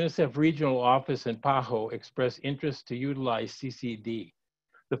 2012, the UNICEF Regional Office in PAHO expressed interest to utilize CCD.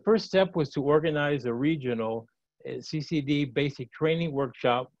 The first step was to organize a regional CCD basic training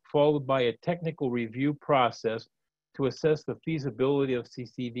workshop, followed by a technical review process to assess the feasibility of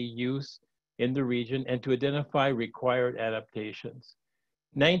CCD use in the region and to identify required adaptations.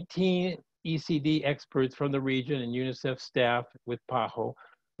 19 ECD experts from the region and UNICEF staff with PAHO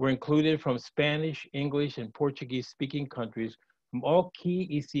were included from Spanish, English, and Portuguese-speaking countries from all key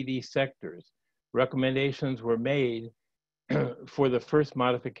ECD sectors. Recommendations were made for the first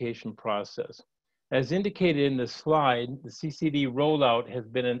modification process. As indicated in the slide, the CCD rollout has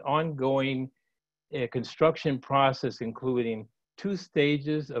been an ongoing construction process, including 2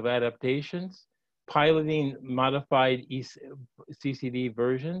 stages of adaptations, piloting modified CCD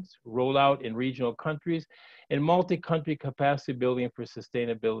versions, rollout in regional countries, and multi-country capacity building for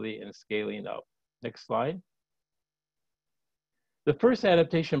sustainability and scaling up. Next slide. The first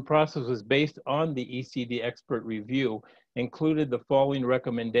adaptation process was based on the ECD expert review, included the following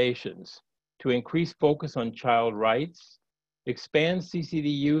recommendations: to increase focus on child rights, expand CCD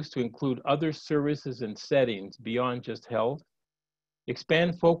use to include other services and settings beyond just health,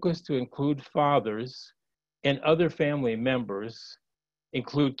 expand focus to include fathers and other family members,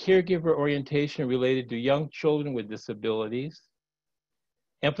 include caregiver orientation related to young children with disabilities,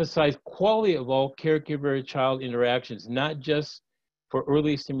 emphasize quality of all caregiver-child interactions, not just for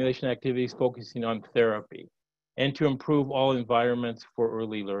early stimulation activities focusing on therapy, and to improve all environments for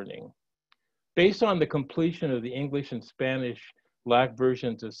early learning. Based on the completion of the English and Spanish LAC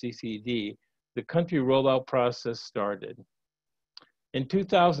versions of CCD, the country rollout process started. In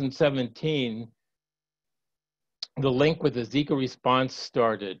 2017, the link with the Zika response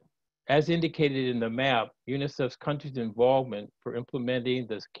started. As indicated in the map, UNICEF's country's involvement for implementing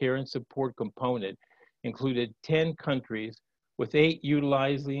this care and support component included 10 countries, with 8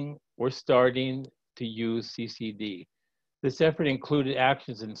 utilizing or starting to use CCD. This effort included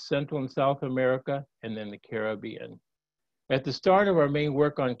actions in Central and South America and then the Caribbean. At the start of our main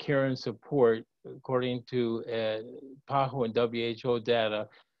work on care and support, according to PAHO and WHO data,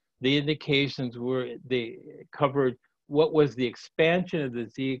 the indications were, they covered what was the expansion of the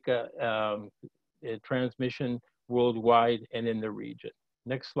Zika transmission worldwide and in the region.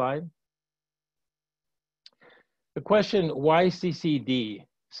 Next slide. The question, why CCD?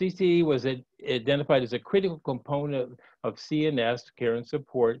 CCD was identified as a critical component of CNS, care and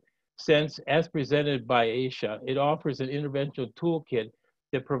support, since, as presented by Aisha, it offers an interventional toolkit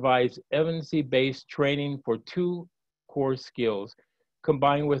that provides evidence-based training for 2 core skills,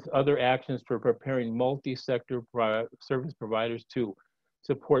 combined with other actions for preparing multi-sector service providers to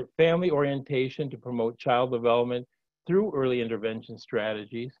support family orientation to promote child development through early intervention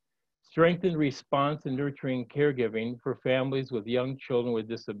strategies, strengthen response and nurturing caregiving for families with young children with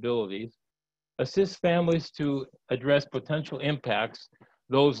disabilities, assist families to address potential impacts,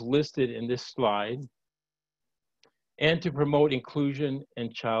 those listed in this slide, and to promote inclusion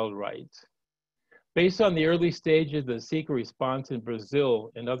and child rights. Based on the early stages of the Zika response in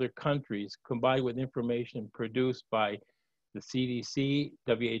Brazil and other countries, combined with information produced by the CDC,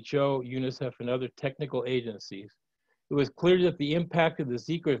 WHO, UNICEF, and other technical agencies, it was clear that the impact of the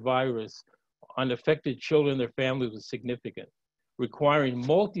Zika virus on affected children and their families was significant, requiring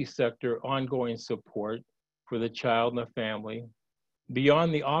multi-sector ongoing support for the child and the family,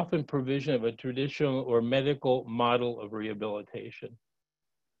 beyond the often provision of a traditional or medical model of rehabilitation.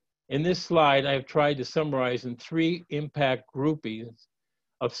 In this slide, I have tried to summarize in 3 impact groupings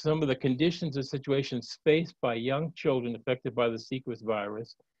of some of the conditions and situations faced by young children affected by the Zika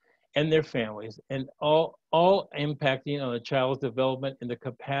virus and their families, and all impacting on a child's development and the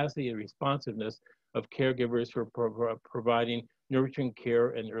capacity and responsiveness of caregivers for providing nurturing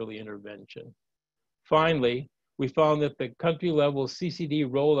care and early intervention. Finally, we found that the country-level CCD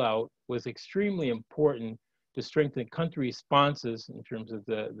rollout was extremely important to strengthen country responses in terms of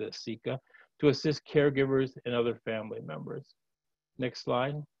the Zika, to assist caregivers and other family members. Next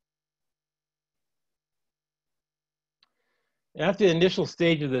slide. After the initial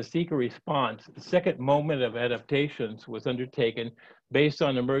stage of the Zika response, the second moment of adaptations was undertaken based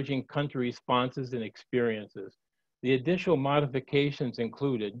on emerging country responses and experiences. The additional modifications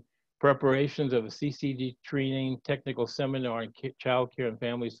included preparations of a CCD training technical seminar on child care and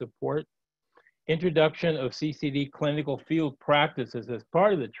family support, introduction of CCD clinical field practices as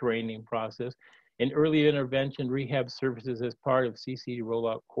part of the training process, and early intervention rehab services as part of CCD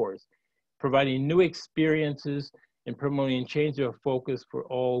rollout course, providing new experiences and promoting change of focus for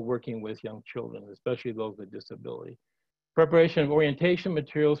all working with young children, especially those with disability. Preparation of orientation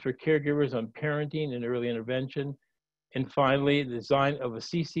materials for caregivers on parenting and early intervention. And finally, the design of a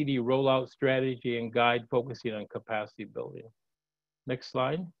CCD rollout strategy and guide focusing on capacity building. Next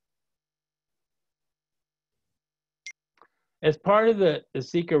slide. As part of the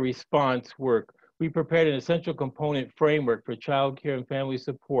Zika response work, we prepared an essential component framework for child care and family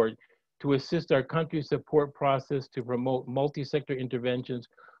support to assist our country's support process to promote multi-sector interventions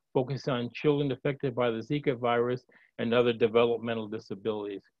focused on children affected by the Zika virus and other developmental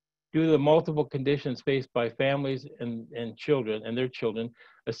disabilities. Due to the multiple conditions faced by families and children and their children,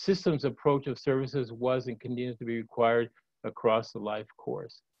 a systems approach of services was and continues to be required across the life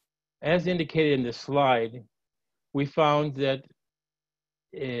course. As indicated in this slide, we found that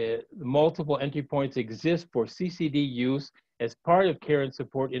multiple entry points exist for CCD use as part of care and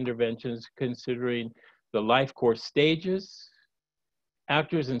support interventions, considering the life course stages,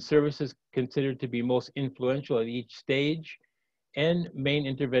 actors and services considered to be most influential at each stage, and main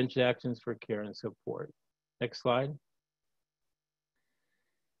intervention actions for care and support. Next slide.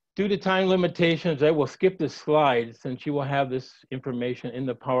 Due to time limitations, I will skip this slide since you will have this information in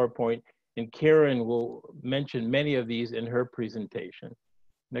the PowerPoint, and Karen will mention many of these in her presentation.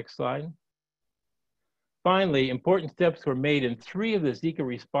 Next slide. Finally, important steps were made in 3 of the Zika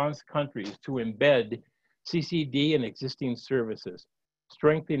response countries to embed CCD in existing services,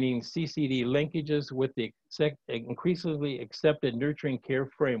 strengthening CCD linkages with the increasingly accepted nurturing care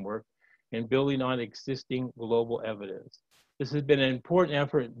framework and building on existing global evidence. This has been an important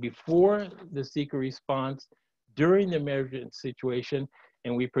effort before the Zika response, during the emergent situation,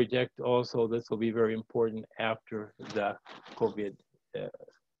 and we project also this will be very important after the COVID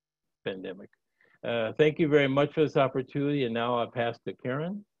pandemic. Thank you very much for this opportunity, and now I'll pass to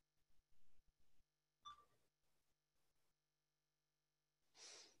Karen.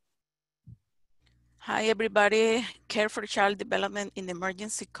 Hi, everybody. Care for child development in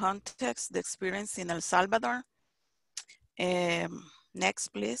emergency context, the experience in El Salvador. Next,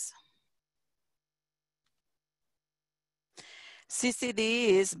 please.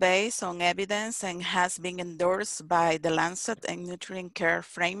 CCD is based on evidence and has been endorsed by the Lancet and Nutrient Care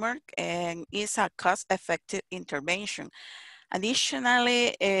Framework and is a cost-effective intervention.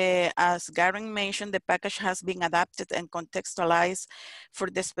 Additionally, as Garen mentioned, the package has been adapted and contextualized for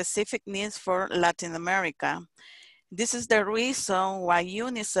the specific needs for Latin America. This is the reason why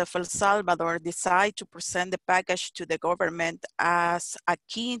UNICEF El Salvador decided to present the package to the government as a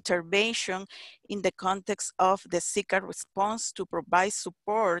key intervention in the context of the Zika response to provide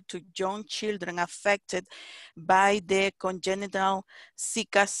support to young children affected by the congenital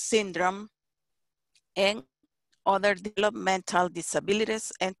Zika syndrome and other developmental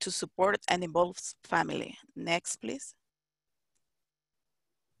disabilities and to support an involved family. Next, please.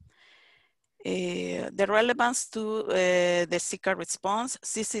 The relevance to the Zika response,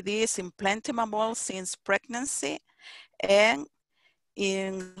 CCD is implantable since pregnancy and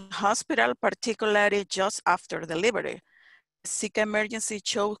in hospital, particularly just after delivery. Zika emergency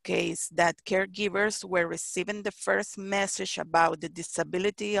showcased that caregivers were receiving the first message about the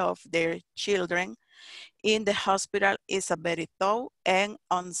disability of their children in the hospital is a very thorough and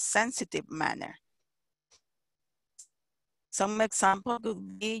unsensitive manner. Some example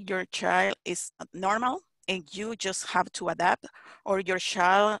could be your child is not normal and you just have to adapt, or your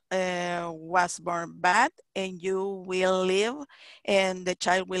child was born bad and you will live and the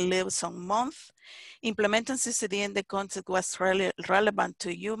child will live some month. Implementing CCD in the context was really relevant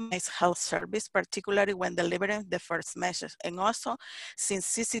to human health service, particularly when delivering the first message. And also, since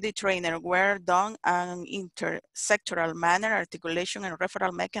CCD trainings were done in intersectoral manner, articulation and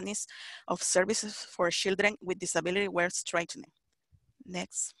referral mechanisms of services for children with disability were strengthening.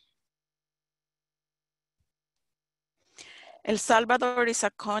 Next. El Salvador is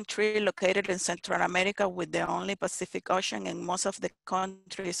a country located in Central America with the only Pacific Ocean, and most of the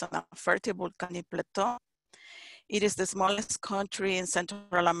country is on a fertile volcanic plateau. It is the smallest country in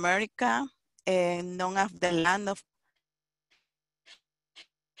Central America and known as the land of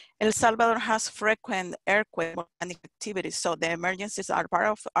El Salvador has frequent earthquake volcanic activities, so the emergencies are part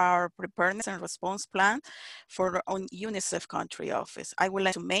of our preparedness and response plan for our own UNICEF country office. I would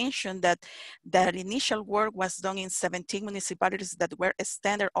like to mention that that initial work was done in 17 municipalities that were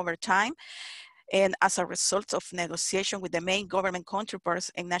extended over time, and as a result of negotiation with the main government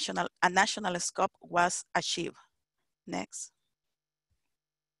counterparts, a national scope was achieved. Next.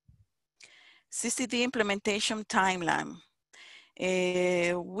 CCD implementation timeline.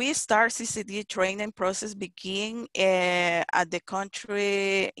 We start CCD training process begin at the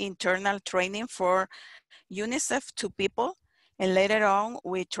country internal training for UNICEF to people, and later on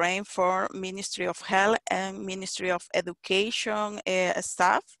we train for Ministry of Health and Ministry of Education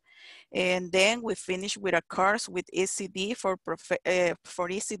staff, and then we finish with a course with ECD for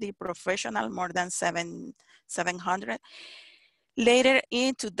ECD professional, more than 700. Later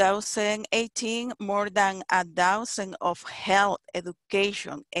in 2018, more than 1,000 of health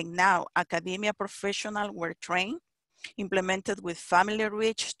education and now academia professionals were trained. implemented with Family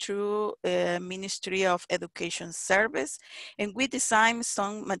Reach through Ministry of Education Service. And we designed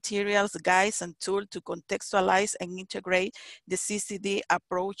some materials, guides, and tools to contextualize and integrate the CCD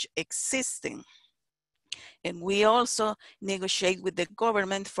approach existing. And we also negotiate with the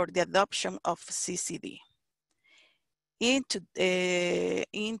government for the adoption of CCD. In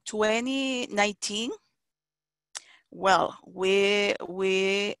 2019, well, we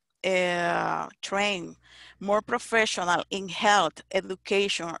train more professional in health,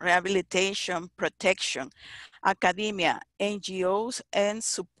 education, rehabilitation, protection, academia, NGOs, and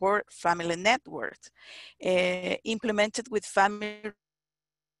support family networks. Implemented with Family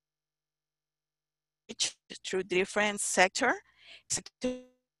Reach through different sectoral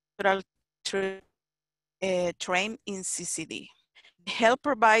train in CCD. Health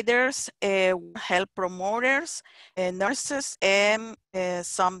providers, health promoters, nurses, and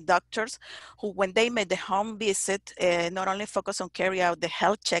some doctors who, when they made the home visit, not only focus on carry out the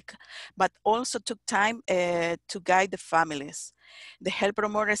health check, but also took time to guide the families. The health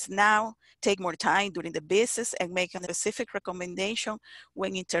promoters now take more time during the visits and make a specific recommendation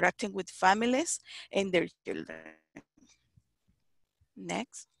when interacting with families and their children.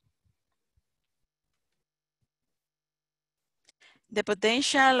 Next. The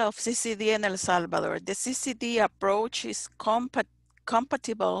potential of CCD in El Salvador. The CCD approach is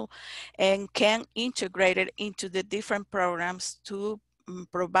compatible and can integrate it into the different programs to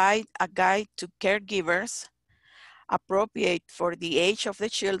provide a guide to caregivers appropriate for the age of the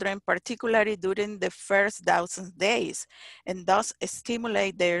children, particularly during the first 1,000 days, and thus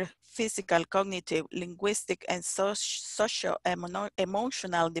stimulate their physical, cognitive, linguistic, and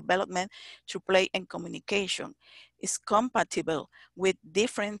socio-emotional development through play and communication. Is compatible with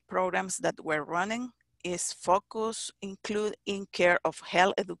different programs that we're running. Its focus include in care of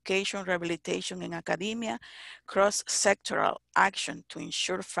health, education, rehabilitation, and academia, cross-sectoral action to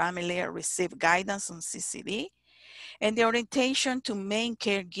ensure family receive guidance on CCD, and the orientation to main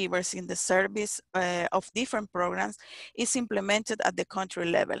caregivers in the service of different programs is implemented at the country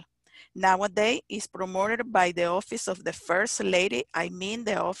level. Nowadays, is promoted by the Office of the First Lady, I mean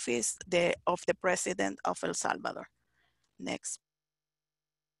the Office of the President of El Salvador. Next.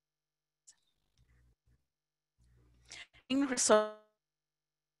 In results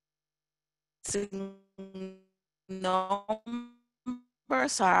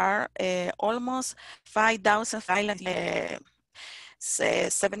numbers are almost 5,000 islands,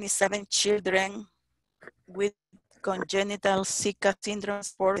 77 children with congenital Zika syndrome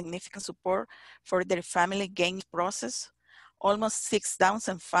for significant support for their family gain process. Almost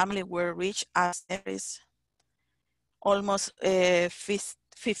 6,000 families were reached as is. Almost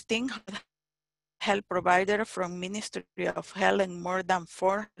 1,500 health providers from Ministry of Health and more than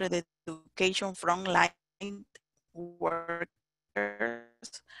 400 education frontline workers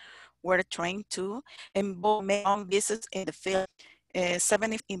were trained to involve home visits in the field.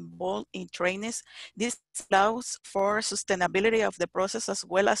 70 involved in trainings. This allows for sustainability of the process as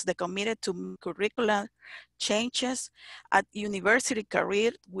well as the committed to curricular changes at university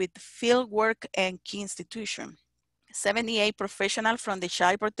career with field work and key institution. 78 professionals from the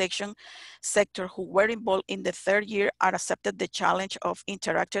child protection sector who were involved in the third year are accepted the challenge of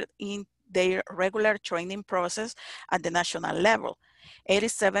interacting in their regular training process at the national level.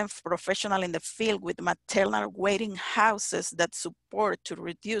 87 professionals in the field with maternal waiting houses that support to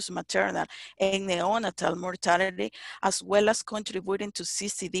reduce maternal and neonatal mortality, as well as contributing to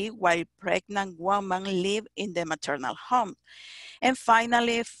CCD while pregnant women live in the maternal home. And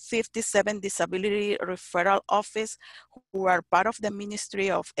finally, 57 disability referral office who are part of the Ministry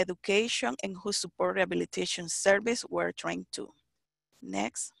of Education and who support rehabilitation service were trained too.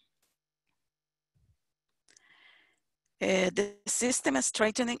 Next. The system is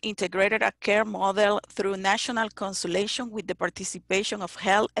strengthening integrated a care model through national consultation with the participation of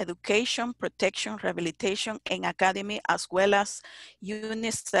health, education, protection, rehabilitation, and academy, as well as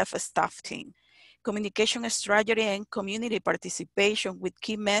UNICEF staff team. Communication strategy and community participation with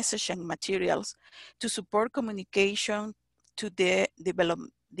key message and materials to support communication to the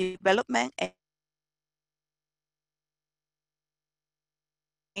development and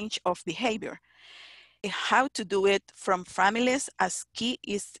change of behavior. How to do it from families as key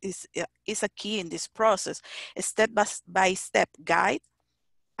is a key in this process. A step-by-step guide,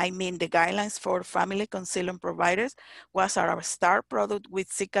 I mean the guidelines for family counseling providers, was our star product with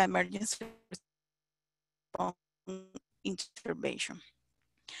Zika emergency intervention.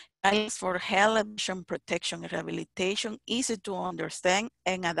 Guidelines for health, education, protection, and rehabilitation, easy to understand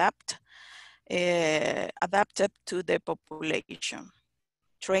and adapted to the population.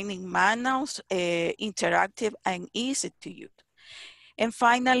 training manuals, interactive and easy to use. And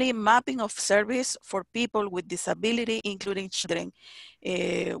finally, mapping of service for people with disability, including children.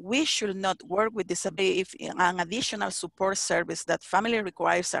 We should not work with disability if an additional support service that family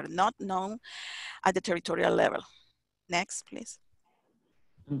requires are not known at the territorial level. Next, please.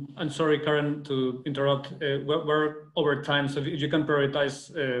 I'm sorry, Karen, to interrupt. We're over time, so if you can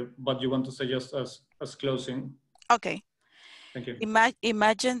prioritize what you want to say just as closing. Okay. Thank you.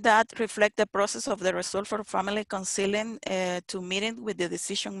 Imagine that reflect the process of the result for family counseling to meeting with the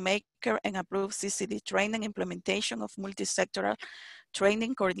decision maker and approve CCD training, implementation of multi-sectoral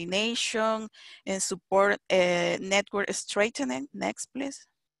training, coordination, and support network strengthening. Next, please.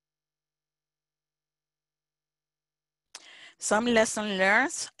 Some lessons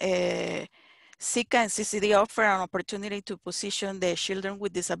learned. SICA and CCD offer an opportunity to position the children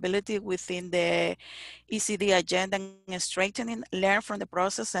with disability within the ECD agenda and strengthening, learn from the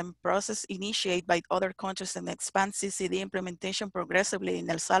process and process initiated by other countries and expand CCD implementation progressively in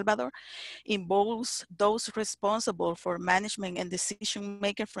El Salvador, involves those responsible for management and decision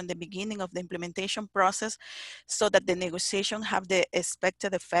making from the beginning of the implementation process so that the negotiation have the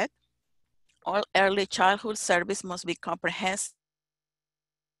expected effect. All early childhood service must be comprehensive,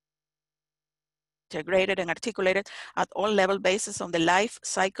 integrated and articulated at all level basis on the life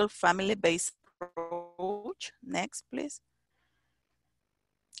cycle family-based approach. Next, please.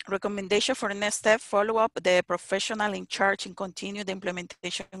 Recommendation for the next step, follow up the professional in charge and continue the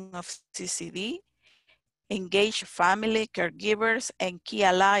implementation of CCD. Engage family, caregivers, and key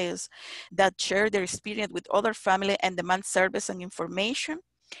allies that share their experience with other family and demand service and information.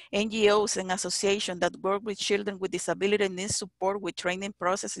 NGOs and associations that work with children with disability need support with training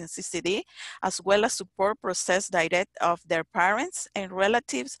process in CCD, as well as support process direct of their parents and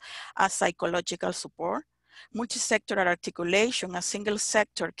relatives as psychological support. Multi-sectoral articulation, a single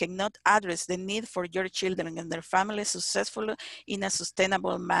sector cannot address the need for your children and their families successfully in a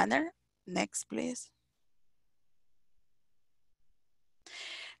sustainable manner. Next, please.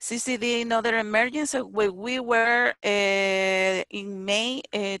 CCD in other emergencies, we were in May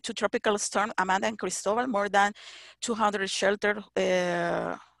to tropical storm Amanda and Cristobal, more than 200 shelter,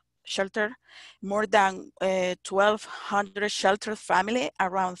 more than 1,200 sheltered family,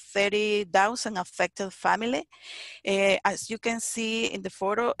 around 30,000 affected family. As you can see in the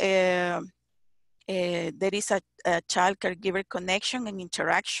photo, there is a child caregiver connection and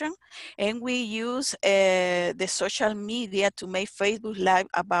interaction, and we use the social media to make Facebook Live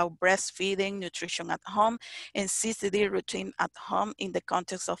about breastfeeding, nutrition at home, and CCD routine at home in the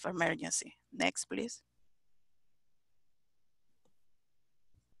context of emergency. Next, please.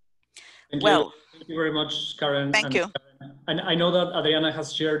 Thank well, you. Thank you very much, Karen. Thank you. And I know that Adriana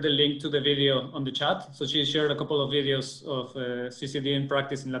has shared the link to the video on the chat. So she shared a couple of videos of CCD in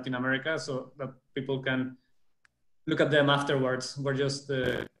practice in Latin America so that people can look at them afterwards. We're just...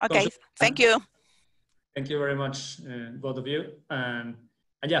 okay, thank you. Thank you very much, both of you. And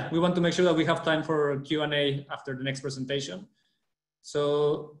yeah, we want to make sure that we have time for Q&A after the next presentation.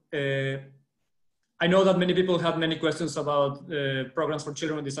 So I know that many people had many questions about programs for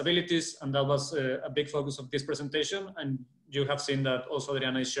children with disabilities, and that was a big focus of this presentation. And you have seen that also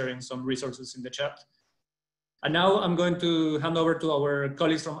Adriana is sharing some resources in the chat. And now I'm going to hand over to our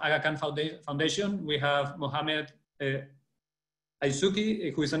colleagues from Aga Khan Foundation. We have Mohamed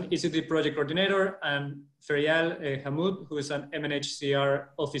Aisuki, who is an ECD project coordinator, and Ferial Hamoud, who is an MNHCR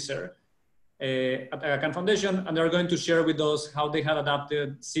officer at Aga Khan Foundation, and they're going to share with us how they have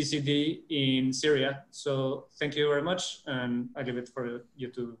adapted CCD in Syria. So thank you very much, and I leave it for you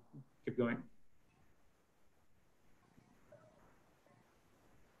to keep going.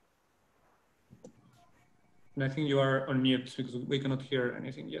 And I think you are on mute because we cannot hear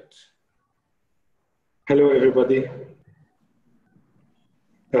anything yet. Hello, everybody.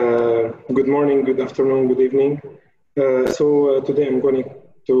 Good morning, good afternoon, good evening. Today I'm going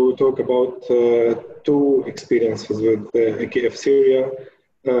to talk about two experiences with AKF Syria,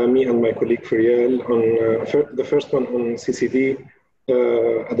 me and my colleague Ferial, on the first one on CCD,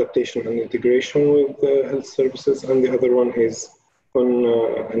 adaptation and integration with health services, and the other one is on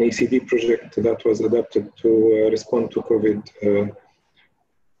an ECD project that was adapted to respond to COVID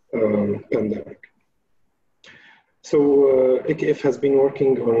pandemic. So AKF has been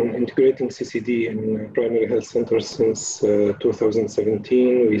working on integrating CCD in primary health centers since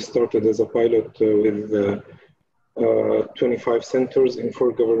 2017. We started as a pilot with 25 centers in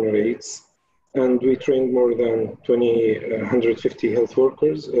 4 governorates, and we trained more than 150 health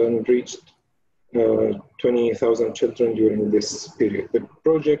workers and reached 20,000 children during this period. The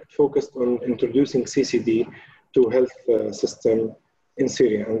project focused on introducing CCD to health system in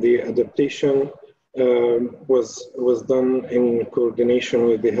Syria. And the adaptation was done in coordination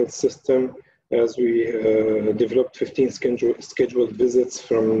with the health system, as we developed 15 scheduled visits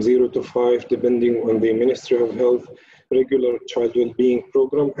from 0 to 5, depending on the Ministry of Health regular child well-being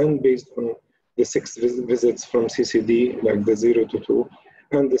program, and based on the 6 visits from CCD, like the 0 to 2,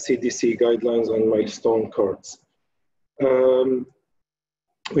 and the CDC guidelines and milestone cards.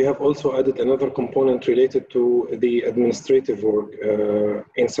 We have also added another component related to the administrative work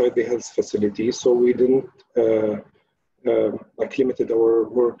inside the health facility. So we didn't limited our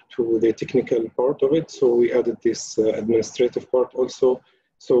work to the technical part of it. So we added this administrative part also.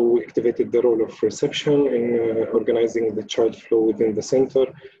 So we activated the role of reception in organizing the child flow within the center,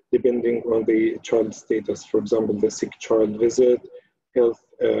 depending on the child status. For example, the sick child visit,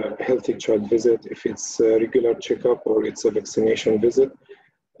 healthy child visit, if it's a regular checkup or it's a vaccination visit.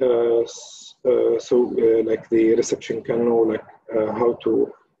 Like the reception can know how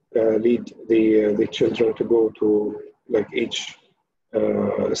to lead the children to go to each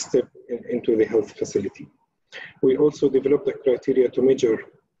step into the health facility. We also developed a criteria to measure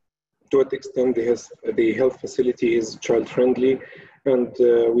to what extent the health facility is child-friendly, and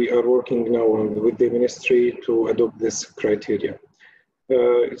we are working now with the ministry to adopt this criteria.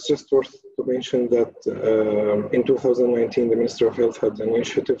 It's just worth to mention that in 2019, the Ministry of Health had an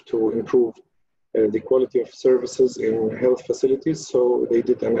initiative to improve the quality of services in health facilities. So they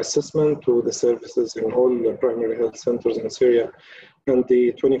did an assessment to the services in all the primary health centers in Syria, and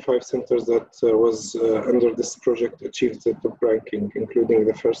the 25 centers that was under this project achieved the top ranking, including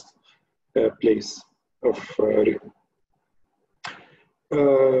the first place of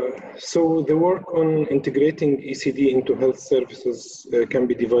so the work on integrating ECD into health services can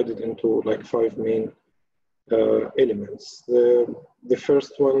be divided into 5 main elements. The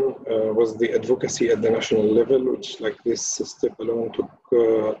first one was the advocacy at the national level, which this step alone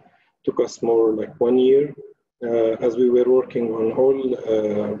took us more 1 year, as we were working on all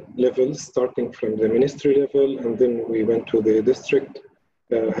levels, starting from the ministry level, and then we went to the district,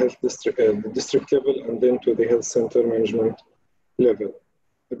 the district level, and then to the health center management level.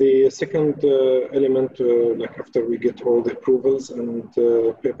 The second element, after we get all the approvals and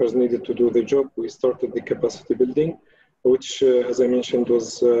papers needed to do the job, we started the capacity building, which, as I mentioned,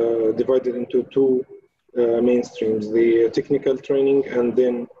 was divided into 2 main streams, the technical training and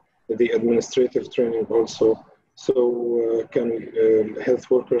then the administrative training also. So health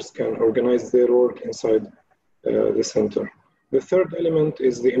workers can organize their work inside the center. The third element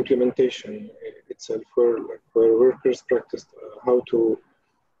is the implementation itself, where workers practiced how to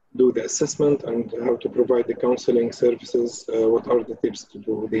do the assessment and how to provide the counseling services, what are the tips to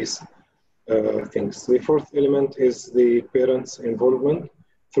do these things. The fourth element is the parents' involvement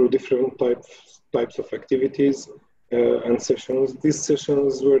through different types of activities and sessions. These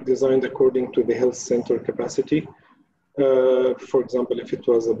sessions were designed according to the health center capacity. For example, if it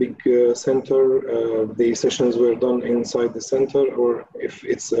was a big center, the sessions were done inside the center, or if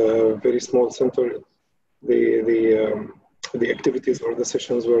it's a very small center, the activities or the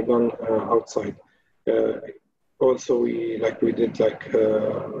sessions were done outside. Also, we did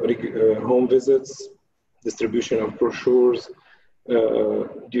home visits, distribution of brochures,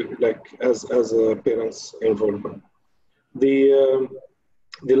 as a parents' involvement.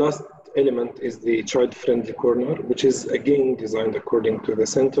 The last element is the child-friendly corner, which is again designed according to the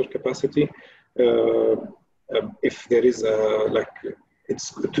center capacity. If there is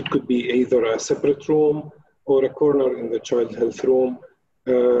it could be either a separate room or a corner in the child health room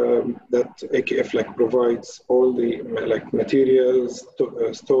that AKF provides all the materials,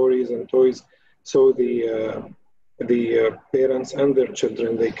 stories and toys, so the parents and their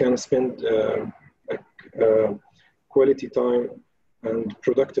children, they can spend quality time and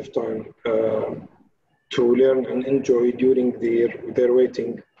productive time to learn and enjoy during their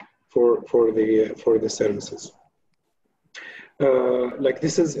waiting for the services.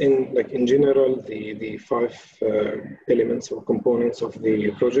 This is in general the 5 elements or components of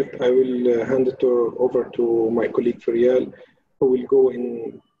the project. I will hand it over to my colleague Farial, who will go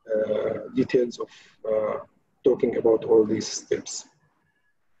in details of talking about all these steps.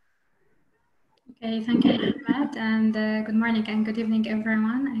 Okay, thank you, Ahmed, and good morning and good evening,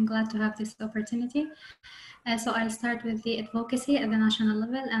 everyone. I'm glad to have this opportunity. So I'll start with the advocacy at the national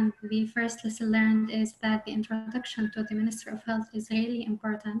level, and the first lesson learned is that the introduction to the Ministry of Health is really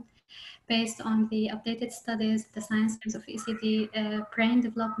important based on the updated studies, the science of ECD, brain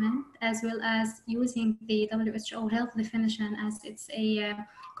development, as well as using the WHO health definition as it's a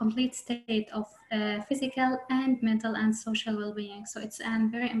complete state of physical and mental and social well-being. So it's a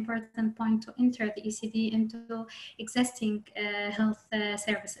very important point to enter the ECD into existing health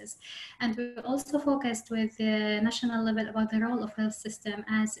services. And we also focused with the national level about the role of health system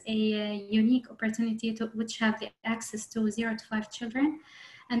as a unique opportunity to which have the access to 0 to 5 children.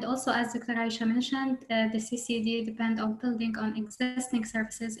 And also, as Dr. Aisha mentioned, the CCD depend on building on existing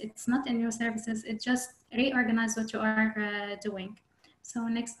services. It's not a new services, it just reorganize what you are doing. So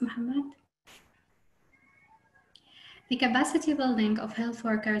next, Mohammed. The capacity building of health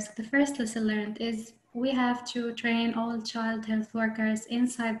workers, the first lesson learned is we have to train all child health workers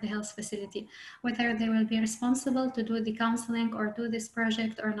inside the health facility, whether they will be responsible to do the counseling or do this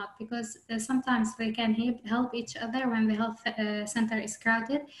project or not, because sometimes they can help each other when the health center is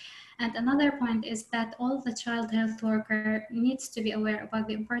crowded. And another point is that all the child health worker needs to be aware about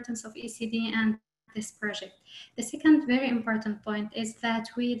the importance of ECD and this project. The second very important point is that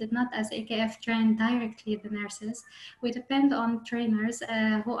we did not as AKF train directly the nurses. We depend on trainers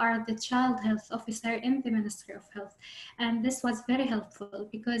who are the child health officer in the Ministry of Health. And this was very helpful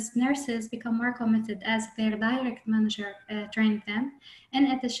because nurses become more committed as their direct manager trained them.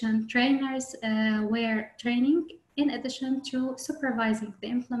 In addition, trainers were training in addition to supervising the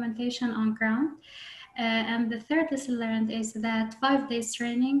implementation on ground. And the third lesson learned is that 5 days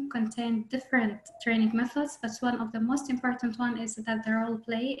training contained different training methods, but one of the most important one is that the role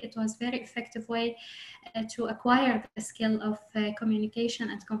play. It was very effective way to acquire the skill of communication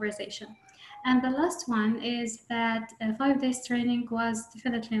and conversation. And the last one is that 5 days training was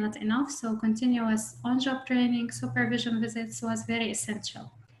definitely not enough, so continuous on-job training, supervision visits was very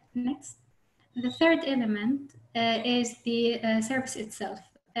essential. Next. The third element is the service itself.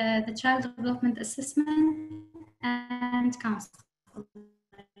 The child development assessment and counseling.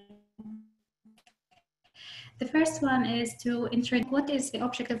 The first one is to introduce what is the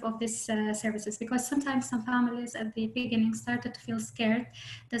objective of these services, because sometimes some families at the beginning started to feel scared.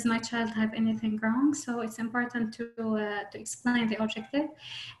 Does my child have anything wrong? So it's important to explain the objective.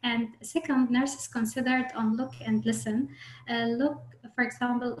 And second, nurses considered on look and listen. Look, for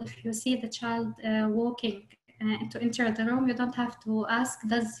example, if you see the child walking to enter the room, you don't have to ask,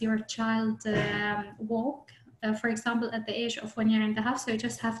 does your child walk? For example, at the age of 1.5 years, so you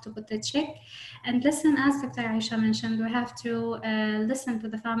just have to put the check and listen. As Dr. Aisha mentioned, we have to listen to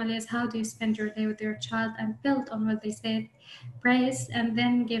the families. How do you spend your day with your child, and build on what they said, praise, and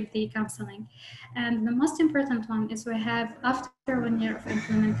then give the counseling. And the most important one is we have, after 1 year of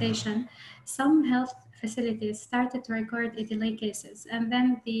implementation, some health facilities started to record delay cases, and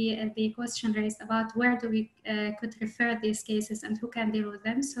then the question raised about where do we could refer these cases and who can deal with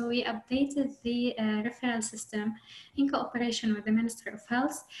them. So we updated the referral system in cooperation with the Ministry of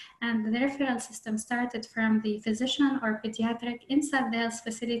Health, and the referral system started from the physician or pediatric inside the health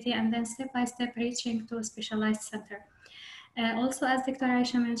facility, and then step by step reaching to a specialized center. Also, as Dr.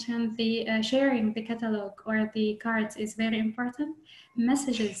 Aisha mentioned, the sharing the catalog or the cards is very important.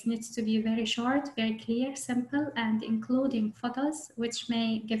 Messages needs to be very short, very clear, simple, and including photos, which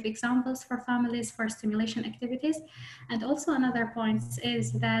may give examples for families for stimulation activities. And also another point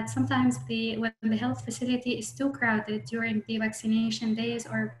is that sometimes when the health facility is too crowded during the vaccination days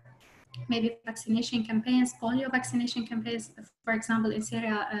or maybe vaccination campaigns, polio vaccination campaigns, for example, in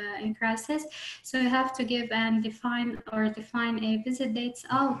Syria in crisis. So you have to give and define a visit dates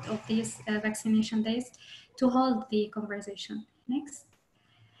out of these vaccination days to hold the conversation. Next.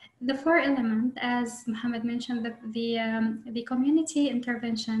 The four element, as Mohammed mentioned, the community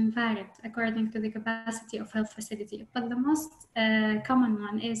intervention varied according to the capacity of health facility. But the most common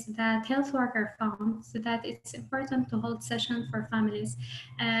one is that health worker found that it's important to hold session for families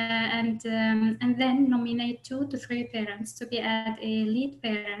and then nominate 2 to 3 parents to be at a lead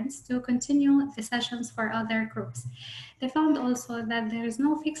parents to continue the sessions for other groups. They found also that there is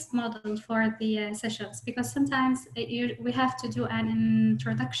no fixed model for the sessions, because sometimes we have to do an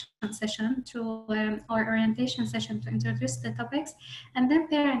introduction session to or orientation session to introduce the topics, and then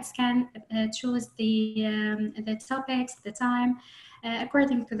parents can choose the topics, the time,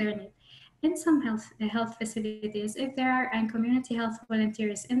 according to their need. In some health facilities, if there are community health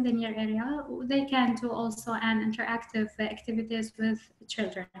volunteers in the near area, they can do also an interactive activities with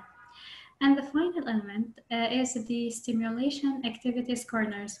children. And the final element is the stimulation activities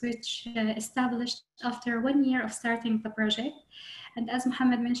corners, which established after 1 year of starting the project. And as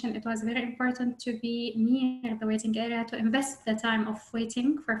Mohammed mentioned, it was very important to be near the waiting area, to invest the time of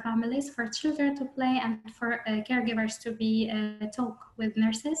waiting for families, for children to play, and for caregivers to be talk with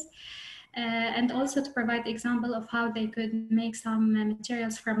nurses. And also to provide example of how they could make some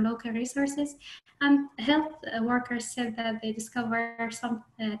materials from local resources. And health workers said that they discover some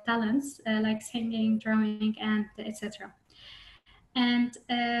talents like singing, drawing, and etc. And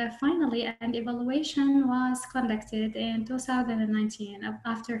finally, an evaluation was conducted in 2019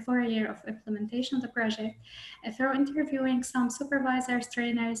 after 4 years of implementation of the project through interviewing some supervisors,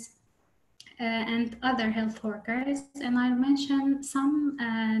 trainers, and other health workers. And I'll mention some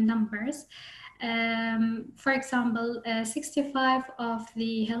numbers. For example, 65 of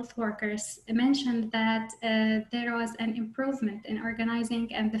the health workers mentioned that there was an improvement in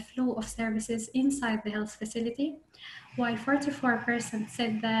organizing and the flow of services inside the health facility, while 44%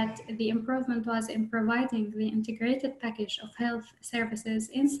 said that the improvement was in providing the integrated package of health services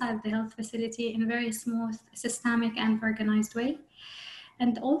inside the health facility in a very smooth, systemic, and organized way.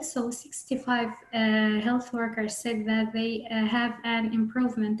 And also 65 health workers said that they have an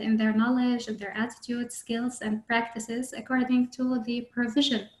improvement in their knowledge, of their attitude, skills, and practices according to the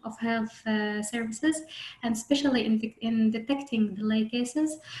provision of health services, and especially in detecting delay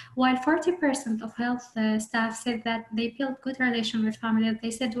cases, while 40% of health staff said that they built good relation with family. They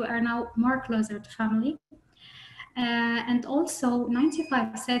said we are now more closer to family. And also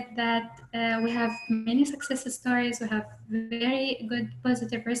 95 said that we have many success stories, we have very good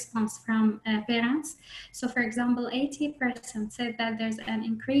positive response from parents. So for example, 80% said that there's an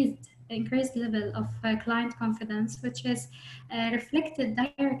increased level of client confidence, which is reflected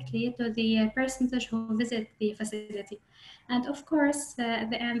directly to the percentage who visit the facility. And of course, at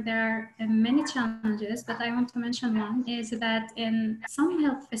the end, there are many challenges, but I want to mention one is that in some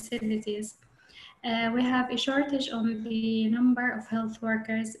health facilities, we have a shortage on the number of health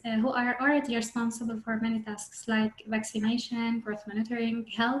workers who are already responsible for many tasks like vaccination, birth monitoring,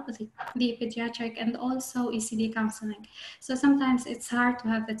 health, the pediatric, and also ECD counseling. So sometimes it's hard to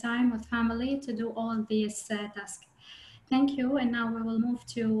have the time with family to do all these tasks. Thank you. And now we will move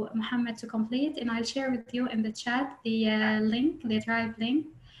to Mohammed to complete, and I'll share with you in the chat the link, the Drive link,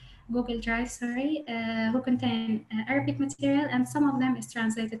 Google Drive, sorry, who contain Arabic material, and some of them is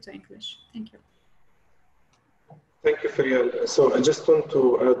translated to English. Thank you. Thank you, Farial. So I just want to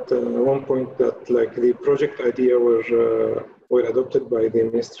add one point that like the project idea were adopted by the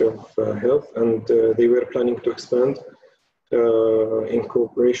Ministry of Health, and they were planning to expand in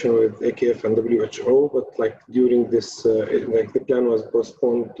cooperation with AKF and WHO, but like during this, like the plan was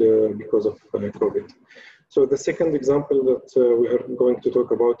postponed because of COVID. So the second example that we are going to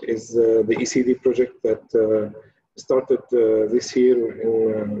talk about is the ECD project that started this year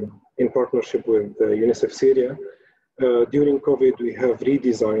in partnership with UNICEF Syria. During COVID, we have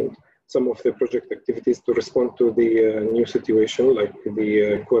redesigned some of the project activities to respond to the new situation, like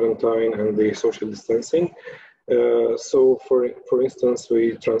the quarantine and the social distancing. So for instance,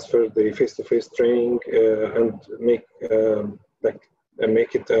 we transferred the face-to-face training and make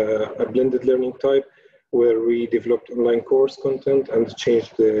it a blended learning type, where we developed online course content and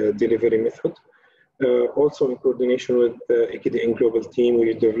changed the delivery method. Also in coordination with the ECDAN Global team,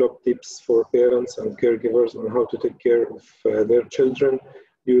 we developed tips for parents and caregivers on how to take care of their children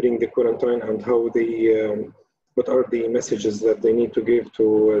during the quarantine, and how what are the messages that they need to give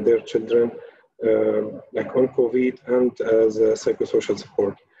to their children, like on COVID, and as a psychosocial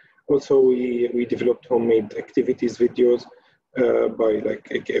support. Also, we developed homemade activities videos by like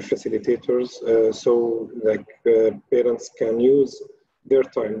AKF facilitators, so like parents can use their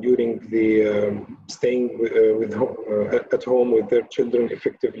time during the staying at home with their children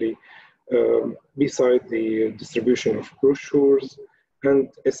effectively, beside the distribution of brochures and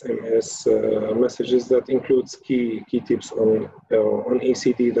SMS messages that includes key tips on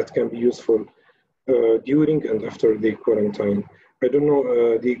ECD that can be useful during and after the quarantine. I don't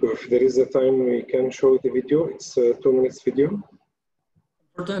know, Diego, if there is a time we can show the video. It's a 2 minutes video.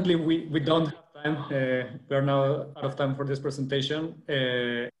 Unfortunately, we don't have time. We are now out of time for this presentation.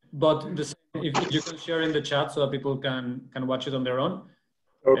 But if you can share in the chat so that people can watch it on their own.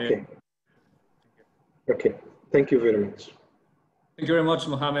 Okay. Okay. Thank you very much. Thank you very much,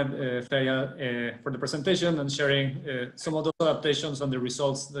 Mohammed, Feya, for the presentation and sharing some of those adaptations and the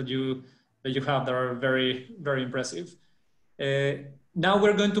results that you have that are very, very impressive. Now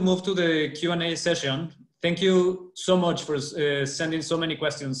we're going to move to the Q&A session. Thank you so much for sending so many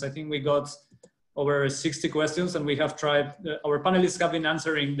questions. I think we got over 60 questions, and we have tried, our panelists have been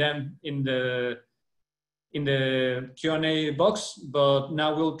answering them in the Q&A box, but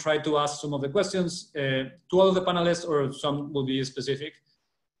now we'll try to ask some of the questions to all of the panelists, or some will be specific.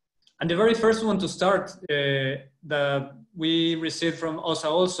 And the very first one to start that we received from Osa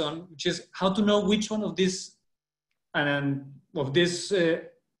Olson, which is how to know which one of these and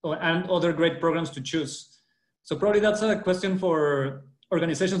other great programs to choose. So probably that's a question for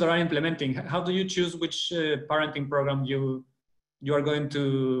organizations that are implementing. How do you choose which parenting program you are going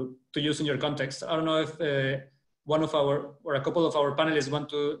to use in your context? I don't know if one of our, or a couple of our panelists want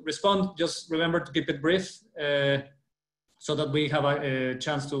to respond. Just remember to keep it brief so that we have a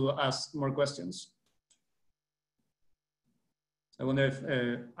chance to ask more questions. I wonder if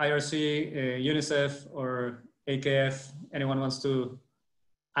IRC, UNICEF, or AKF, anyone wants to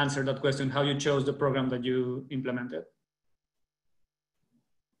answer that question, how you chose the program that you implemented.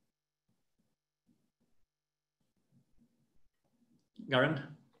 Garen?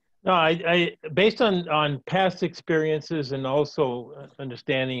 No, I based on past experiences and also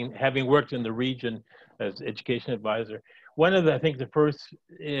understanding, having worked in the region as education advisor, one of the, I think the first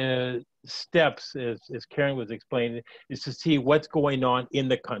steps, as Karen was explaining, is to see what's going on in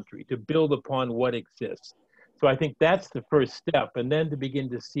the country, to build upon what exists. So I think that's the first step, and then to begin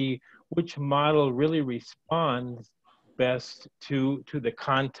to see which model really responds best to the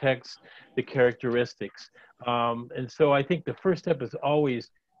context, the characteristics. And so I think the first step is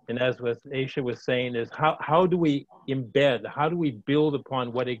always, and as what Aisha was saying, is how do we embed, how do we build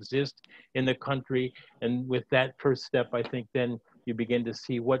upon what exists in the country? And with that first step, I think then you begin to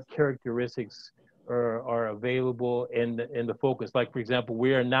see what characteristics are available in the focus. Like, for example,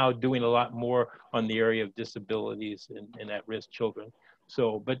 we are now doing a lot more on the area of disabilities and at-risk children.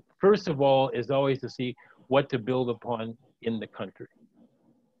 So, but first of all is always to see what to build upon in the country.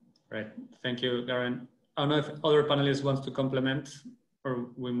 Right, thank you, Garen. I don't know if other panelists want to complement, or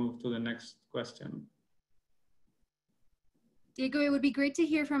we move to the next question. Diego, it would be great to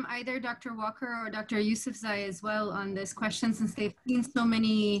hear from either Dr. Walker or Dr. Yousafzai as well on this question, since they've seen so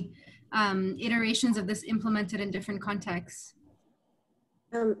many iterations of this implemented in different contexts.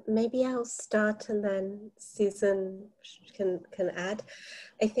 Maybe I'll start and then Susan can add.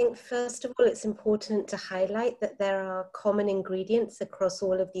 I think first of all, it's important to highlight that there are common ingredients across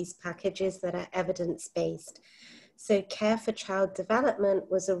all of these packages that are evidence-based. So Care for Child Development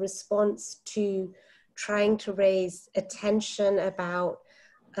was a response to trying to raise attention about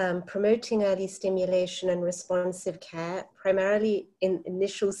promoting early stimulation and responsive care, primarily in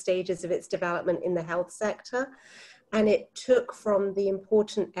initial stages of its development in the health sector. And it took from the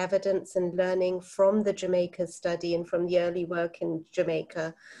important evidence and learning from the Jamaica study and from the early work in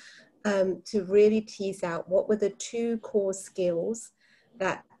Jamaica to really tease out what were the two core skills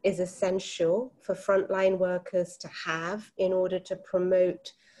that is essential for frontline workers to have in order to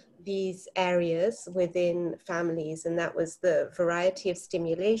promote these areas within families. And that was the variety of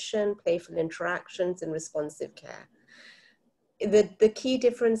stimulation, playful interactions, and responsive care. The key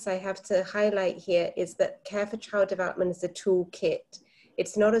difference I have to highlight here is that Care for Child Development is a toolkit.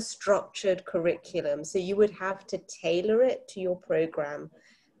 It's not a structured curriculum. So you would have to tailor it to your program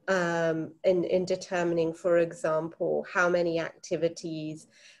in determining, for example, how many activities.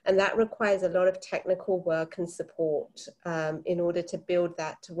 And that requires a lot of technical work and support in order to build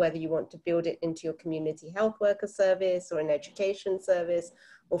that to whether you want to build it into your community health worker service or an education service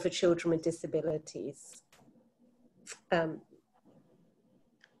or for children with disabilities. Thank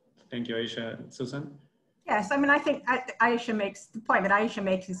you, Aisha. Susan? Yes, I mean, I think Aisha makes, the point that Aisha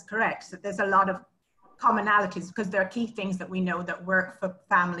makes is correct, that there's a lot of commonalities because there are key things that we know that work for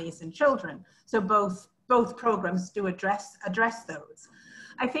families and children. So both programs do address those.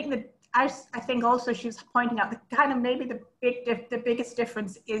 I think that, I think also she was pointing out that kind of maybe the biggest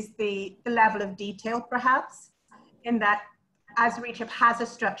difference is the level of detail perhaps, in that as REACH-UP has a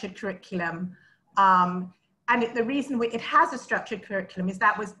structured curriculum, and the reason it has a structured curriculum is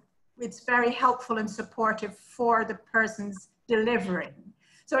that it's very helpful and supportive for the person's delivering.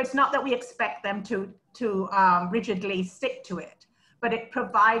 So it's not that we expect them to rigidly stick to it, but it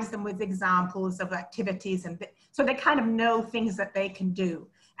provides them with examples of activities, and so they kind of know things that they can do.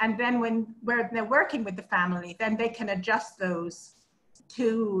 And then when they're working with the family, then they can adjust those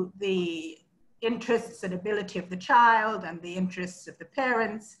to the interests and ability of the child and the interests of the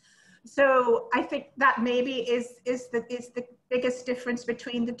parents. So I think that maybe is the biggest difference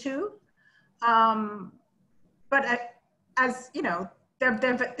between the two. But as you know, as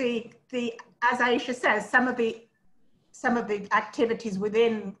Aisha says, some of the activities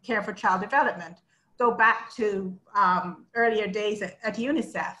within Care for Child Development go back to earlier days at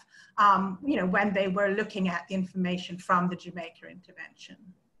UNICEF. when they were looking at the information from the Jamaica intervention.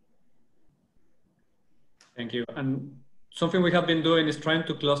 Thank you. And something we have been doing is trying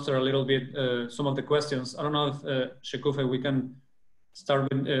to cluster a little bit some of the questions. I don't know if, Shekufe, we can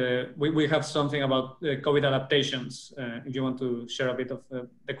start with, we have something about COVID adaptations. If you want to share a bit of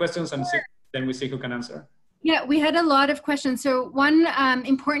the questions and then we see who can answer. Yeah, we had a lot of questions. So one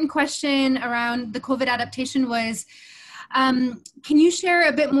important question around the COVID adaptation was, can you share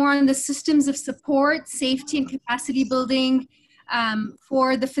a bit more on the systems of support, safety, and capacity building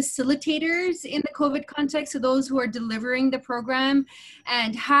for the facilitators in the COVID context, so those who are delivering the program,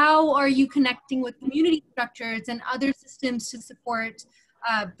 and how are you connecting with community structures and other systems to support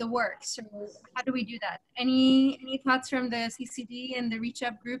the work? So how do we do that? Any thoughts from the CCD and the Reach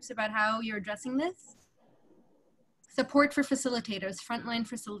Up groups about how you're addressing this? Support for facilitators, frontline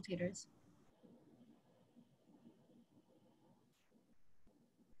facilitators.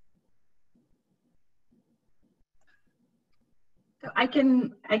 So I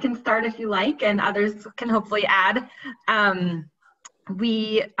can start if you like, and others can hopefully add. In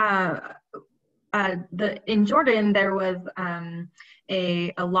Jordan, there was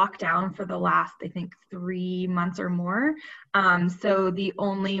a lockdown for the last, I think, 3 months or more. So the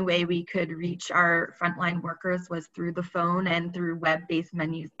only way we could reach our frontline workers was through the phone and through web-based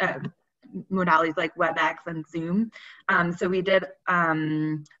modalities like WebEx and Zoom. So we did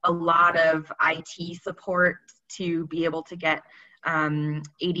a lot of IT support to be able to get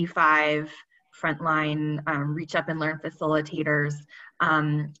 85 frontline Reach Up and Learn facilitators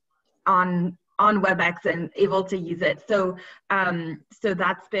on WebEx and able to use it. So so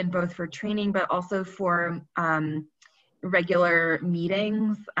that's been both for training, but also for regular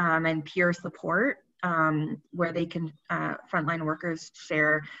meetings and peer support, where they can, frontline workers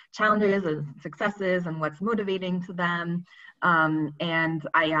share challenges and successes and what's motivating to them. And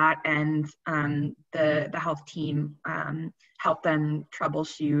IAT and the health team help them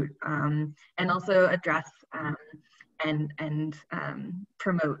troubleshoot and also address and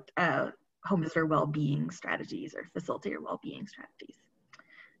promote home visitor well-being strategies or facilitator well-being strategies.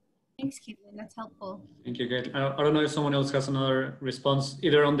 Thanks, Caitlin. That's helpful. Thank you, Kate. I don't know if someone else has another response,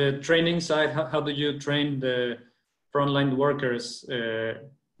 either on the training side. How do you train the frontline workers to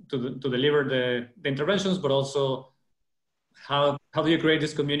deliver the interventions, but also how do you create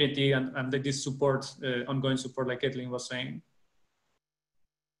this community and this support, ongoing support, like Caitlin was saying?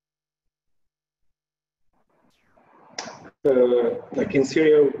 Like in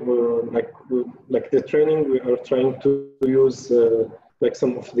Syria, like the training, we are trying to use like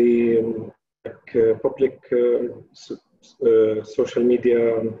some of the public social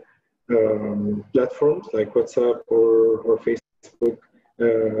media platforms like WhatsApp or Facebook.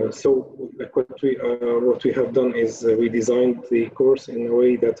 So like what we have done is we designed the course in a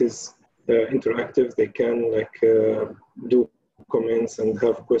way that is interactive. They can like do comments and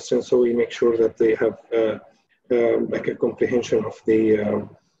have questions. So we make sure that they have like a comprehension of the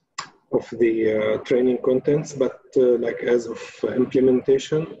training contents, but like as of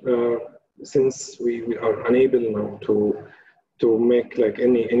implementation, since we are unable now to make like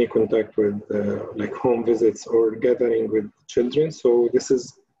any contact with like home visits or gathering with children, so this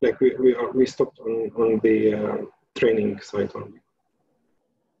is like we stopped on the training side only.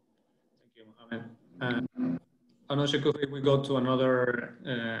 Thank you, Mohammed. I know, Shekufe, we go to another.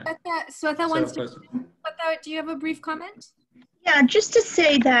 Swetha wants to. Swetha, do you have a brief comment? Yeah, just to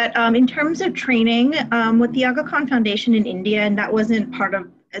say that in terms of training with the Aga Khan Foundation in India, and that wasn't part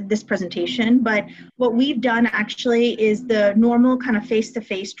of this presentation, but what we've done actually is the normal kind of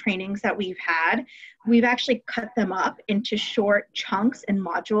face-to-face trainings that we've had, we've actually cut them up into short chunks and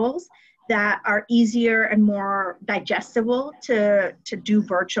modules that are easier and more digestible to do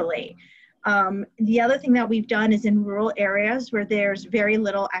virtually. The other thing that we've done is in rural areas where there's very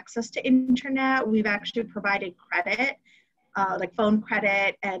little access to internet, we've actually provided credit, like phone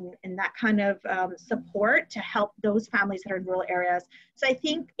credit and that kind of support to help those families that are in rural areas. So I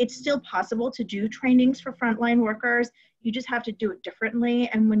think it's still possible to do trainings for frontline workers. You just have to do it differently.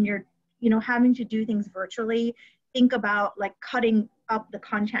 And when you're, having to do things virtually, think about like cutting up the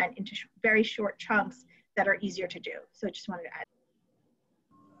content into very short chunks that are easier to do. So I just wanted to add.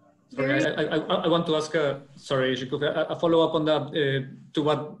 Sorry, I want to ask, sorry, Shekufe, a follow-up on that to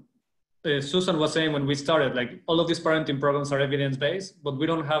what Susan was saying when we started. Like all of these parenting programs are evidence-based, but we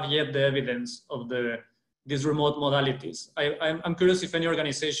don't have yet the evidence of these remote modalities. I'm curious if any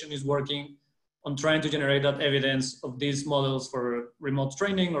organization is working on trying to generate that evidence of these models for remote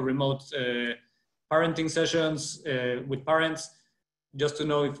training or remote parenting sessions with parents, just to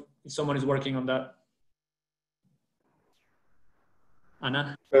know if someone is working on that.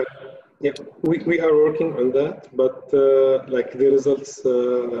 Anna? Yeah, we are working on that, but like the results,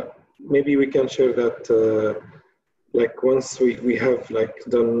 maybe we can share that like once we have like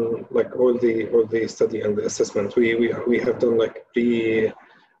done like all the study and the assessment. We have done like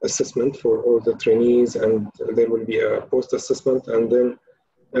pre-assessment for all the trainees, and there will be a post-assessment, and then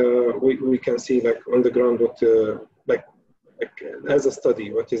we can see like on the ground what like as a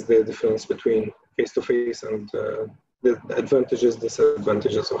study, what is the difference between face-to-face and the advantages,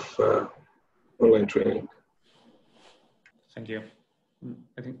 disadvantages of online training. Thank you.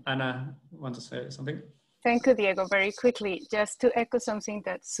 I think Anna wants to say something. Thank you, Diego. Very quickly, just to echo something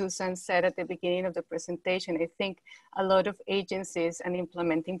that Susan said at the beginning of the presentation, I think a lot of agencies and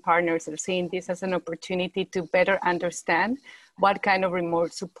implementing partners are seeing this as an opportunity to better understand what kind of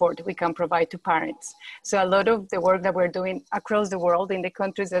remote support we can provide to parents. So a lot of the work that we're doing across the world in the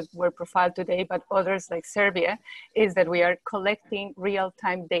countries that were profiled today, but others like Serbia, is that we are collecting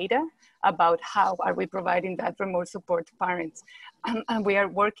real-time data about how are we providing that remote support to parents. And we are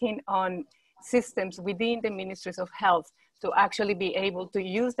working on systems within the Ministries of Health to actually be able to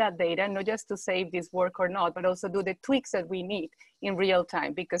use that data, not just to save this work or not, but also do the tweaks that we need in real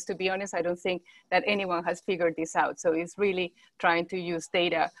time. Because to be honest, I don't think that anyone has figured this out. So it's really trying to use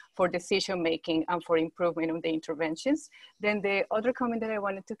data for decision-making and for improvement of the interventions. Then the other comment that I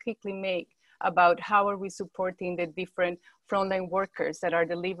wanted to quickly make about how are we supporting the different frontline workers that are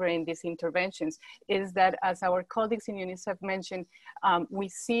delivering these interventions is that, as our colleagues in UNICEF mentioned, we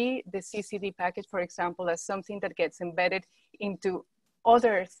see the CCD package, for example, as something that gets embedded into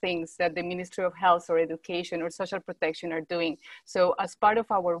other things that the Ministry of Health or Education or Social Protection are doing. So as part of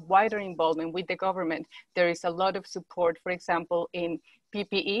our wider involvement with the government, there is a lot of support, for example, in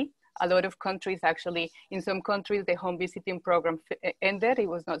PPE. A lot of countries actually, in some countries, the home visiting program ended. It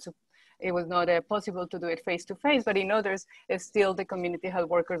was not possible to do it face-to-face, but in others, still the community health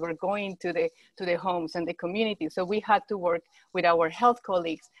workers were going to the homes and the community. So we had to work with our health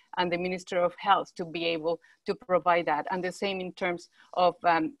colleagues and the Ministry of Health to be able to provide that. And the same in terms of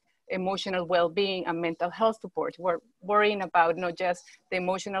emotional well-being and mental health support. We're worrying about not just the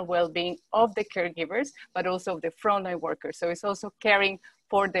emotional well-being of the caregivers, but also of the frontline workers. So it's also caring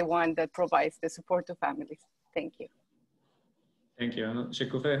for the one that provides the support to families. Thank you. Thank you.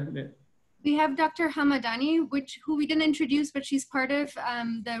 Shekufe? We have Dr. Hamadani, who we didn't introduce, but she's part of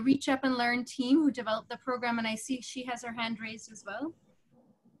the Reach Up and Learn team who developed the program, and I see she has her hand raised as well.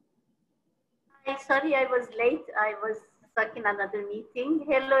 Hi, sorry I was late. I was stuck in another meeting.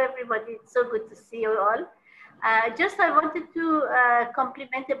 Hello, everybody. It's so good to see you all. I wanted to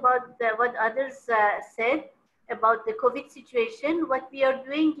compliment about what others said about the COVID situation. What we are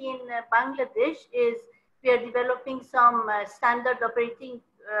doing in Bangladesh is we are developing some standard operating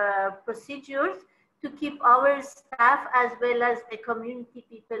procedures to keep our staff as well as the community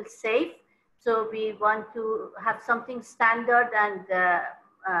people safe. So we want to have something standard and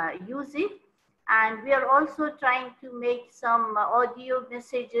use it. And we are also trying to make some audio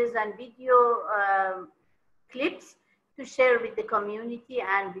messages and video clips to share with the community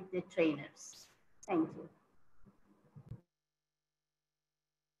and with the trainers. Thank you.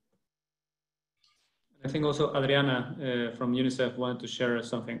 I think also Adriana from UNICEF wanted to share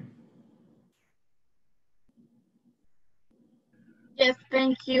something. Yes,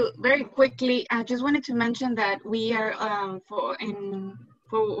 thank you. Very quickly, I just wanted to mention that we are for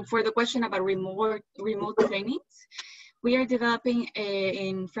the question about remote trainings, we are developing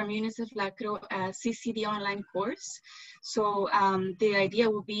from UNICEF LACRO a CCD online course. So the idea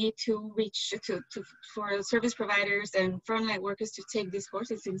will be to reach for service providers and frontline workers to take this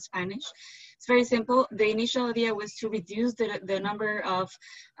course. It's in Spanish. It's very simple. The initial idea was to reduce the number of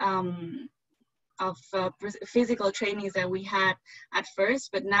physical trainings that we had at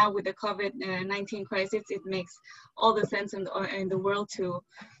first, but now with the COVID-19 crisis, it makes all the sense in the world to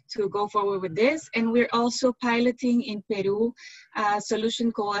go forward with this. And we're also piloting in Peru a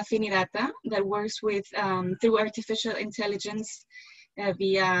solution called Afinidata that works with through artificial intelligence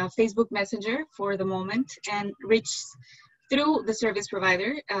via Facebook Messenger for the moment, and reaches through the service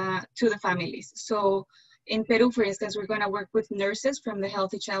provider to the families. So in Peru, for instance, we're going to work with nurses from the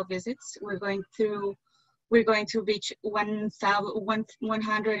Healthy Child Visits. We're going to reach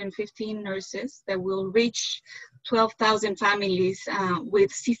 115 nurses that will reach 12,000 families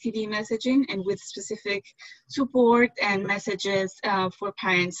with CCD messaging and with specific support and messages for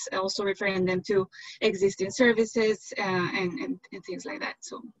parents, also referring them to existing services and things like that.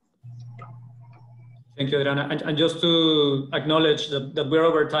 So. Thank you, Adriana. And just to acknowledge that we're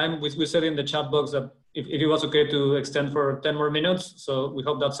over time, we said in the chat box that if it was okay to extend for 10 more minutes, so we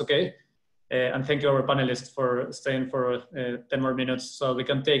hope that's okay. And thank you our panelists for staying for 10 more minutes so we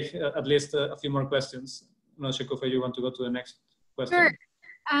can take at least a few more questions. No, Shekufe, you want to go to the next question? Sure.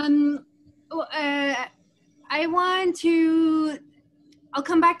 I want to, I'll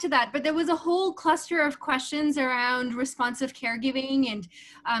come back to that, but there was a whole cluster of questions around responsive caregiving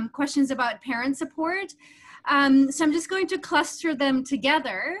and questions about parent support. So I'm just going to cluster them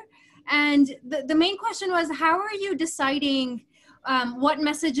together. And the main question was, how are you deciding what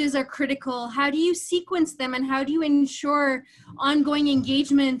messages are critical? How do you sequence them, and how do you ensure ongoing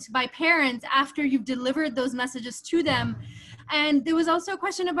engagement by parents after you've delivered those messages to them? And there was also a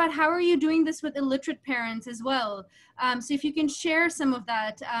question about how are you doing this with illiterate parents as well? So if you can share some of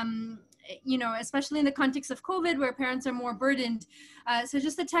that, you know, especially in the context of COVID where parents are more burdened. So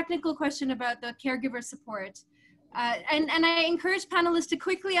just a technical question about the caregiver support. And I encourage panelists to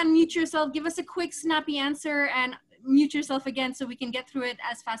quickly unmute yourself, give us a quick snappy answer, and mute yourself again so we can get through it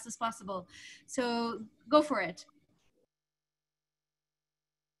as fast as possible. So go for it.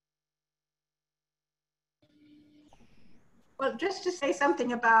 Well, just to say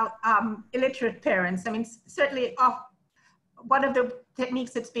something about illiterate parents, I mean, certainly one of the techniques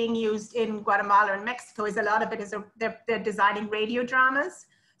that's being used in Guatemala and Mexico is a lot of it is they're designing radio dramas.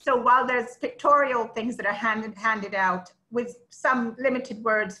 So while there's pictorial things that are handed out with some limited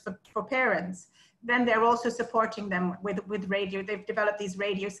words for parents, then they're also supporting them with radio. They've developed these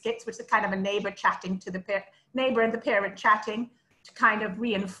radio skits, which is kind of a neighbor chatting to the neighbor and the parent chatting to kind of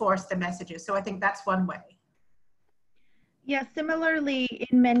reinforce the messages. So I think that's one way. Yeah, similarly,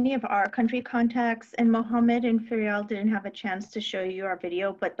 in many of our country contacts, and Mohammed and Ferial didn't have a chance to show you our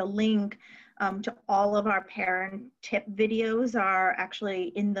video, but the link to all of our parent tip videos are actually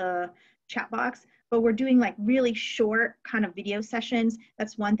in the chat box. But we're doing like really short kind of video sessions.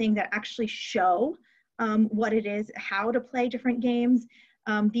 That's one thing that actually show what it is, how to play different games.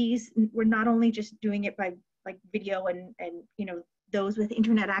 We're not only just doing it by like video and you know, those with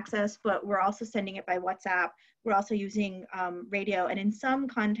internet access, but we're also sending it by WhatsApp. We're also using radio, and in some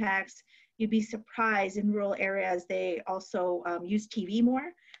contexts, you'd be surprised in rural areas, they also use TV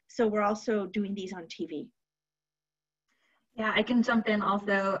more. So we're also doing these on TV. Yeah, I can jump in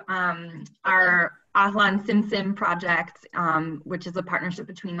also. Our Ahlan Sim Sim project, which is a partnership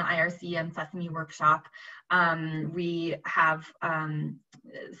between the IRC and Sesame Workshop. We have,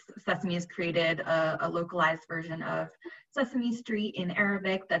 Sesame has created a localized version of Sesame Street in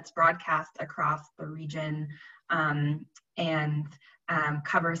Arabic that's broadcast across the region and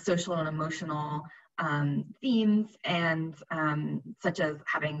covers social and emotional themes, and such as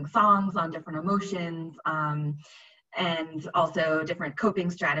having songs on different emotions, and also different coping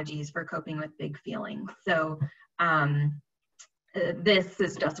strategies for coping with big feelings. So this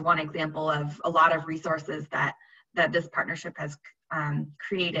is just one example of a lot of resources that this partnership has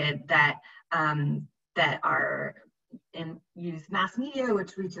created that are use mass media,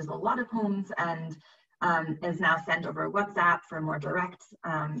 which reaches a lot of homes and is now sent over WhatsApp for more direct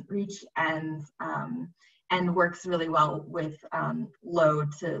reach, and works really well with low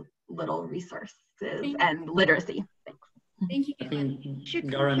to little resources and literacy. Thanks. Thank you. I think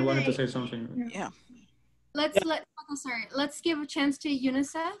Garen wanted to say something. Yeah. Let's give a chance to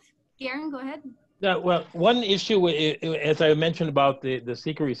UNICEF. Garen, go ahead. Well, one issue, as I mentioned about the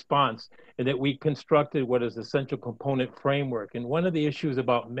seeker response, is that we constructed what is the central component framework. And one of the issues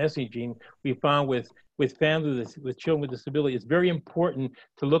about messaging we found with families with children with disability, it's very important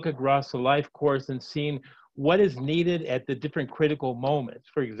to look across the life course and seeing what is needed at the different critical moments.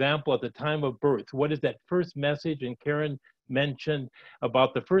 For example, at the time of birth, what is that first message? And Karen mentioned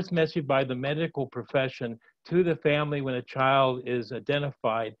about the first message by the medical profession to the family when a child is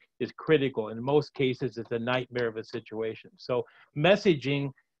identified is critical. In most cases, it's a nightmare of a situation. So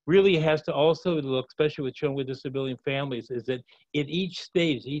messaging really has to also look, especially with children with disability and families, is that at each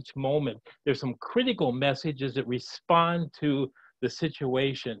stage, each moment, there's some critical messages that respond to the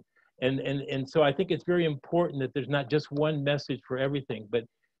situation. And so I think it's very important that there's not just one message for everything, but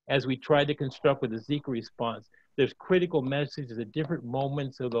as we try to construct with the Zika response, there's critical messages at different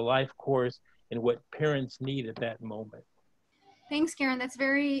moments of the life course and what parents need at that moment. Thanks, Karen. That's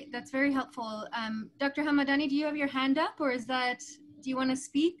very helpful. Dr. Hamadani, do you have your hand up, or do you want to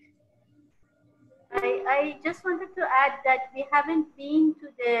speak? I just wanted to add that we haven't been to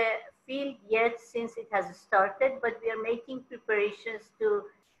the field yet since it has started, but we are making preparations to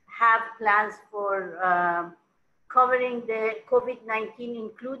have plans for covering the COVID-19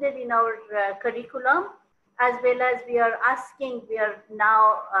 included in our curriculum, as well as we are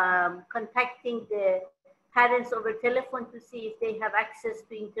now contacting the parents over telephone to see if they have access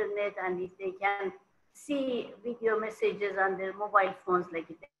to internet and if they can see video messages on their mobile phones, like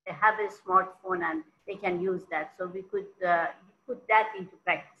if they have a smartphone and they can use that. So we could put that into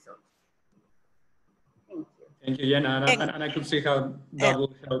practice also. Thank you. Thank you, Jenna. And I could see how that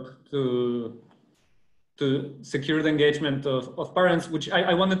will help to secure the engagement of parents, which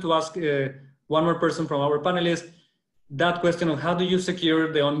I wanted to ask one more person from our panelists, that question of how do you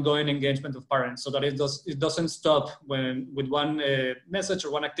secure the ongoing engagement of parents so that it doesn't stop with one message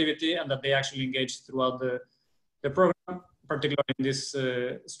or one activity, and that they actually engage throughout the program, particularly in these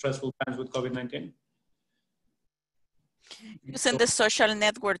stressful times with COVID-19. Using the social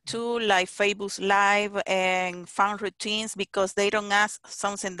network tool like Facebook Live and fun routines, because they don't ask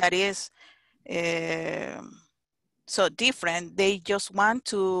something that is so different. They just want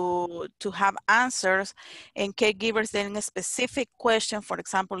to have answers, and caregivers then a specific question, for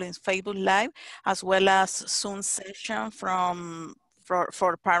example, in Facebook Live, as well as Zoom session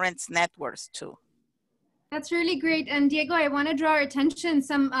for parents networks too. That's really great. And Diego, I want to draw our attention.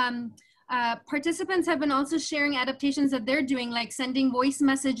 Some participants have been also sharing adaptations that they're doing, like sending voice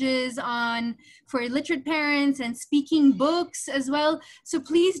messages for illiterate parents and speaking books as well. So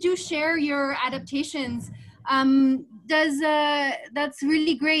please do share your adaptations. That's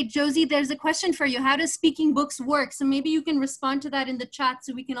really great. Josie, there's a question for you. How does speaking books work? So maybe you can respond to that in the chat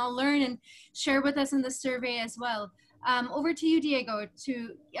so we can all learn and share with us in the survey as well. Over to you, Diego.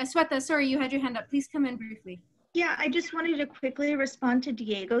 Sweta, sorry, you had your hand up. Please come in briefly. Yeah, I just wanted to quickly respond to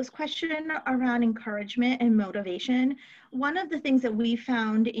Diego's question around encouragement and motivation. One of the things that we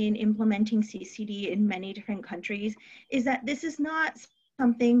found in implementing CCD in many different countries is that this is not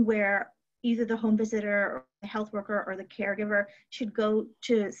something where either the home visitor or the health worker or the caregiver should go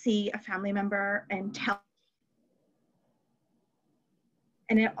to see a family member and tell.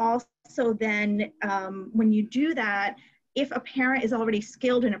 And it also then, when you do that, if a parent is already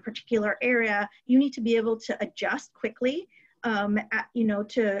skilled in a particular area, you need to be able to adjust quickly,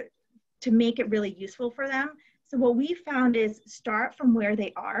 to make it really useful for them. So what we found is start from where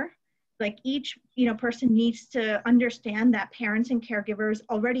they are. Like each person needs to understand that parents and caregivers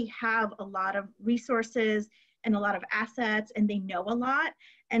already have a lot of resources and a lot of assets, and they know a lot.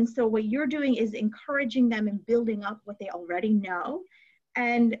 And so what you're doing is encouraging them and building up what they already know.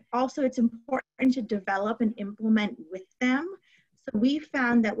 And also it's important to develop and implement with them. So we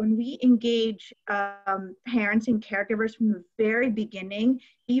found that when we engage parents and caregivers from the very beginning,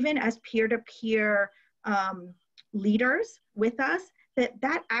 even as peer-to-peer leaders with us,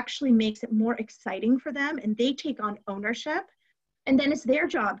 that actually makes it more exciting for them, and they take on ownership. And then it's their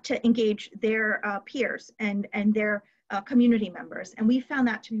job to engage their peers and their community members. And we found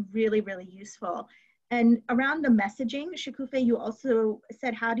that to be really, really useful. And around the messaging, Shikufe, you also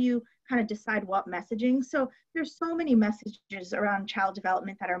said, how do you kind of decide what messaging? So there's so many messages around child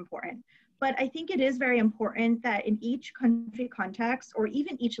development that are important. But I think it is very important that in each country context, or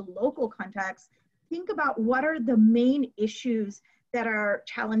even each local context, think about what are the main issues that are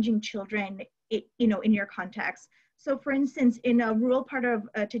challenging children, in your context. So for instance, in a rural part of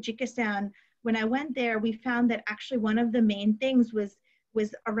Tajikistan, when I went there, we found that actually one of the main things was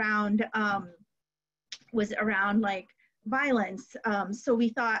around like violence. So we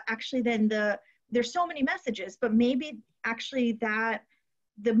thought actually then there's so many messages, but maybe actually that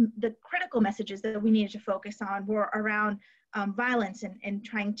the critical messages that we needed to focus on were around violence and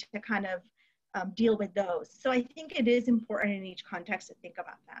trying to kind of deal with those. So I think it is important in each context to think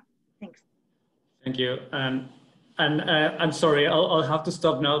about that. Thanks. Thank you. And I'm sorry, I'll have to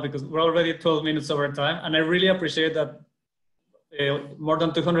stop now because we're already 12 minutes over time. And I really appreciate that more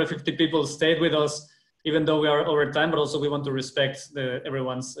than 250 people stayed with us, even though we are over time, but also we want to respect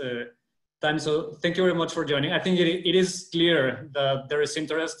everyone's time. So thank you very much for joining. I think it is clear that there is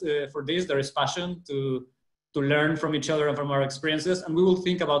interest for this, there is passion to learn from each other and from our experiences, and we will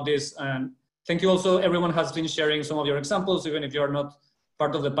think about this. And thank you also, everyone has been sharing some of your examples, even if you're not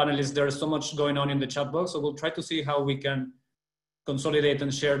part of the panelists, there's so much going on in the chat box. So we'll try to see how we can consolidate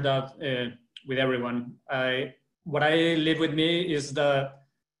and share that with everyone. What I leave with me is that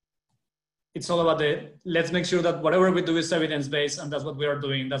it's all about let's make sure that whatever we do is evidence-based, and that's what we are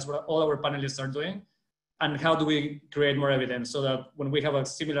doing. That's what all our panelists are doing. And how do we create more evidence so that when we have a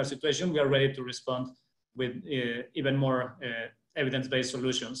similar situation, we are ready to respond with even more evidence-based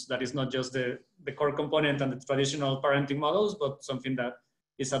solutions. That is not just the core component and the traditional parenting models, but something that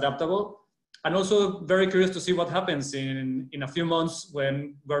is adaptable. And also very curious to see what happens in a few months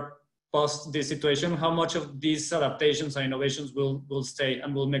when we're post this situation, how much of these adaptations and innovations will stay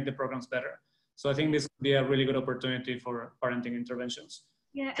and will make the programs better. So I think this could be a really good opportunity for parenting interventions.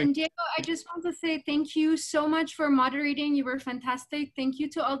 Yeah, and Diego, I just want to say thank you so much for moderating. You were fantastic. Thank you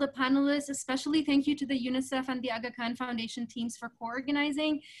to all the panelists, especially thank you to the UNICEF and the Aga Khan Foundation teams for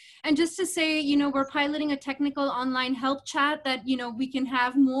co-organizing. And just to say, you know, we're piloting a technical online help chat that, you know, we can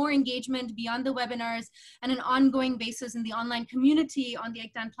have more engagement beyond the webinars and an ongoing basis in the online community on the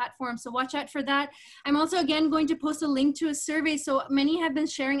ECDAN platform. So watch out for that. I'm also, again, going to post a link to a survey. So many have been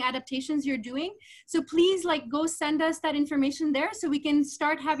sharing adaptations you're doing. So please, like, go send us that information there so we can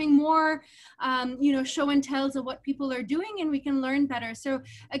start having more, you know, show and tells of what people are doing and we can learn better. So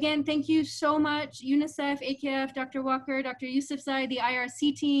again, thank you so much, UNICEF, AKF, Dr. Walker, Dr. Yousafzai, the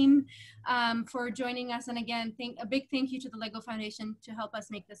IRC team for joining us. And again, a big thank you to the LEGO Foundation to help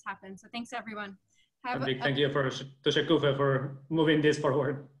us make this happen. So thanks everyone. A big thank you to Shekufe for moving this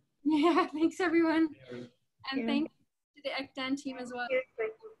forward. Yeah, thanks everyone. And thank you to the ECDAN team as well.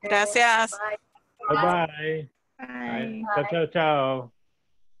 Gracias. Bye-bye. Bye. Ciao, ciao, ciao.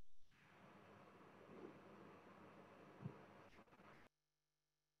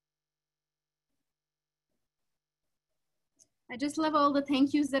 I just love all the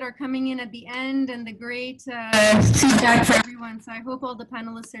thank yous that are coming in at the end and the great feedback for everyone. So I hope all the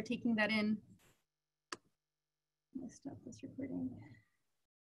panelists are taking that in. I'll stop this recording.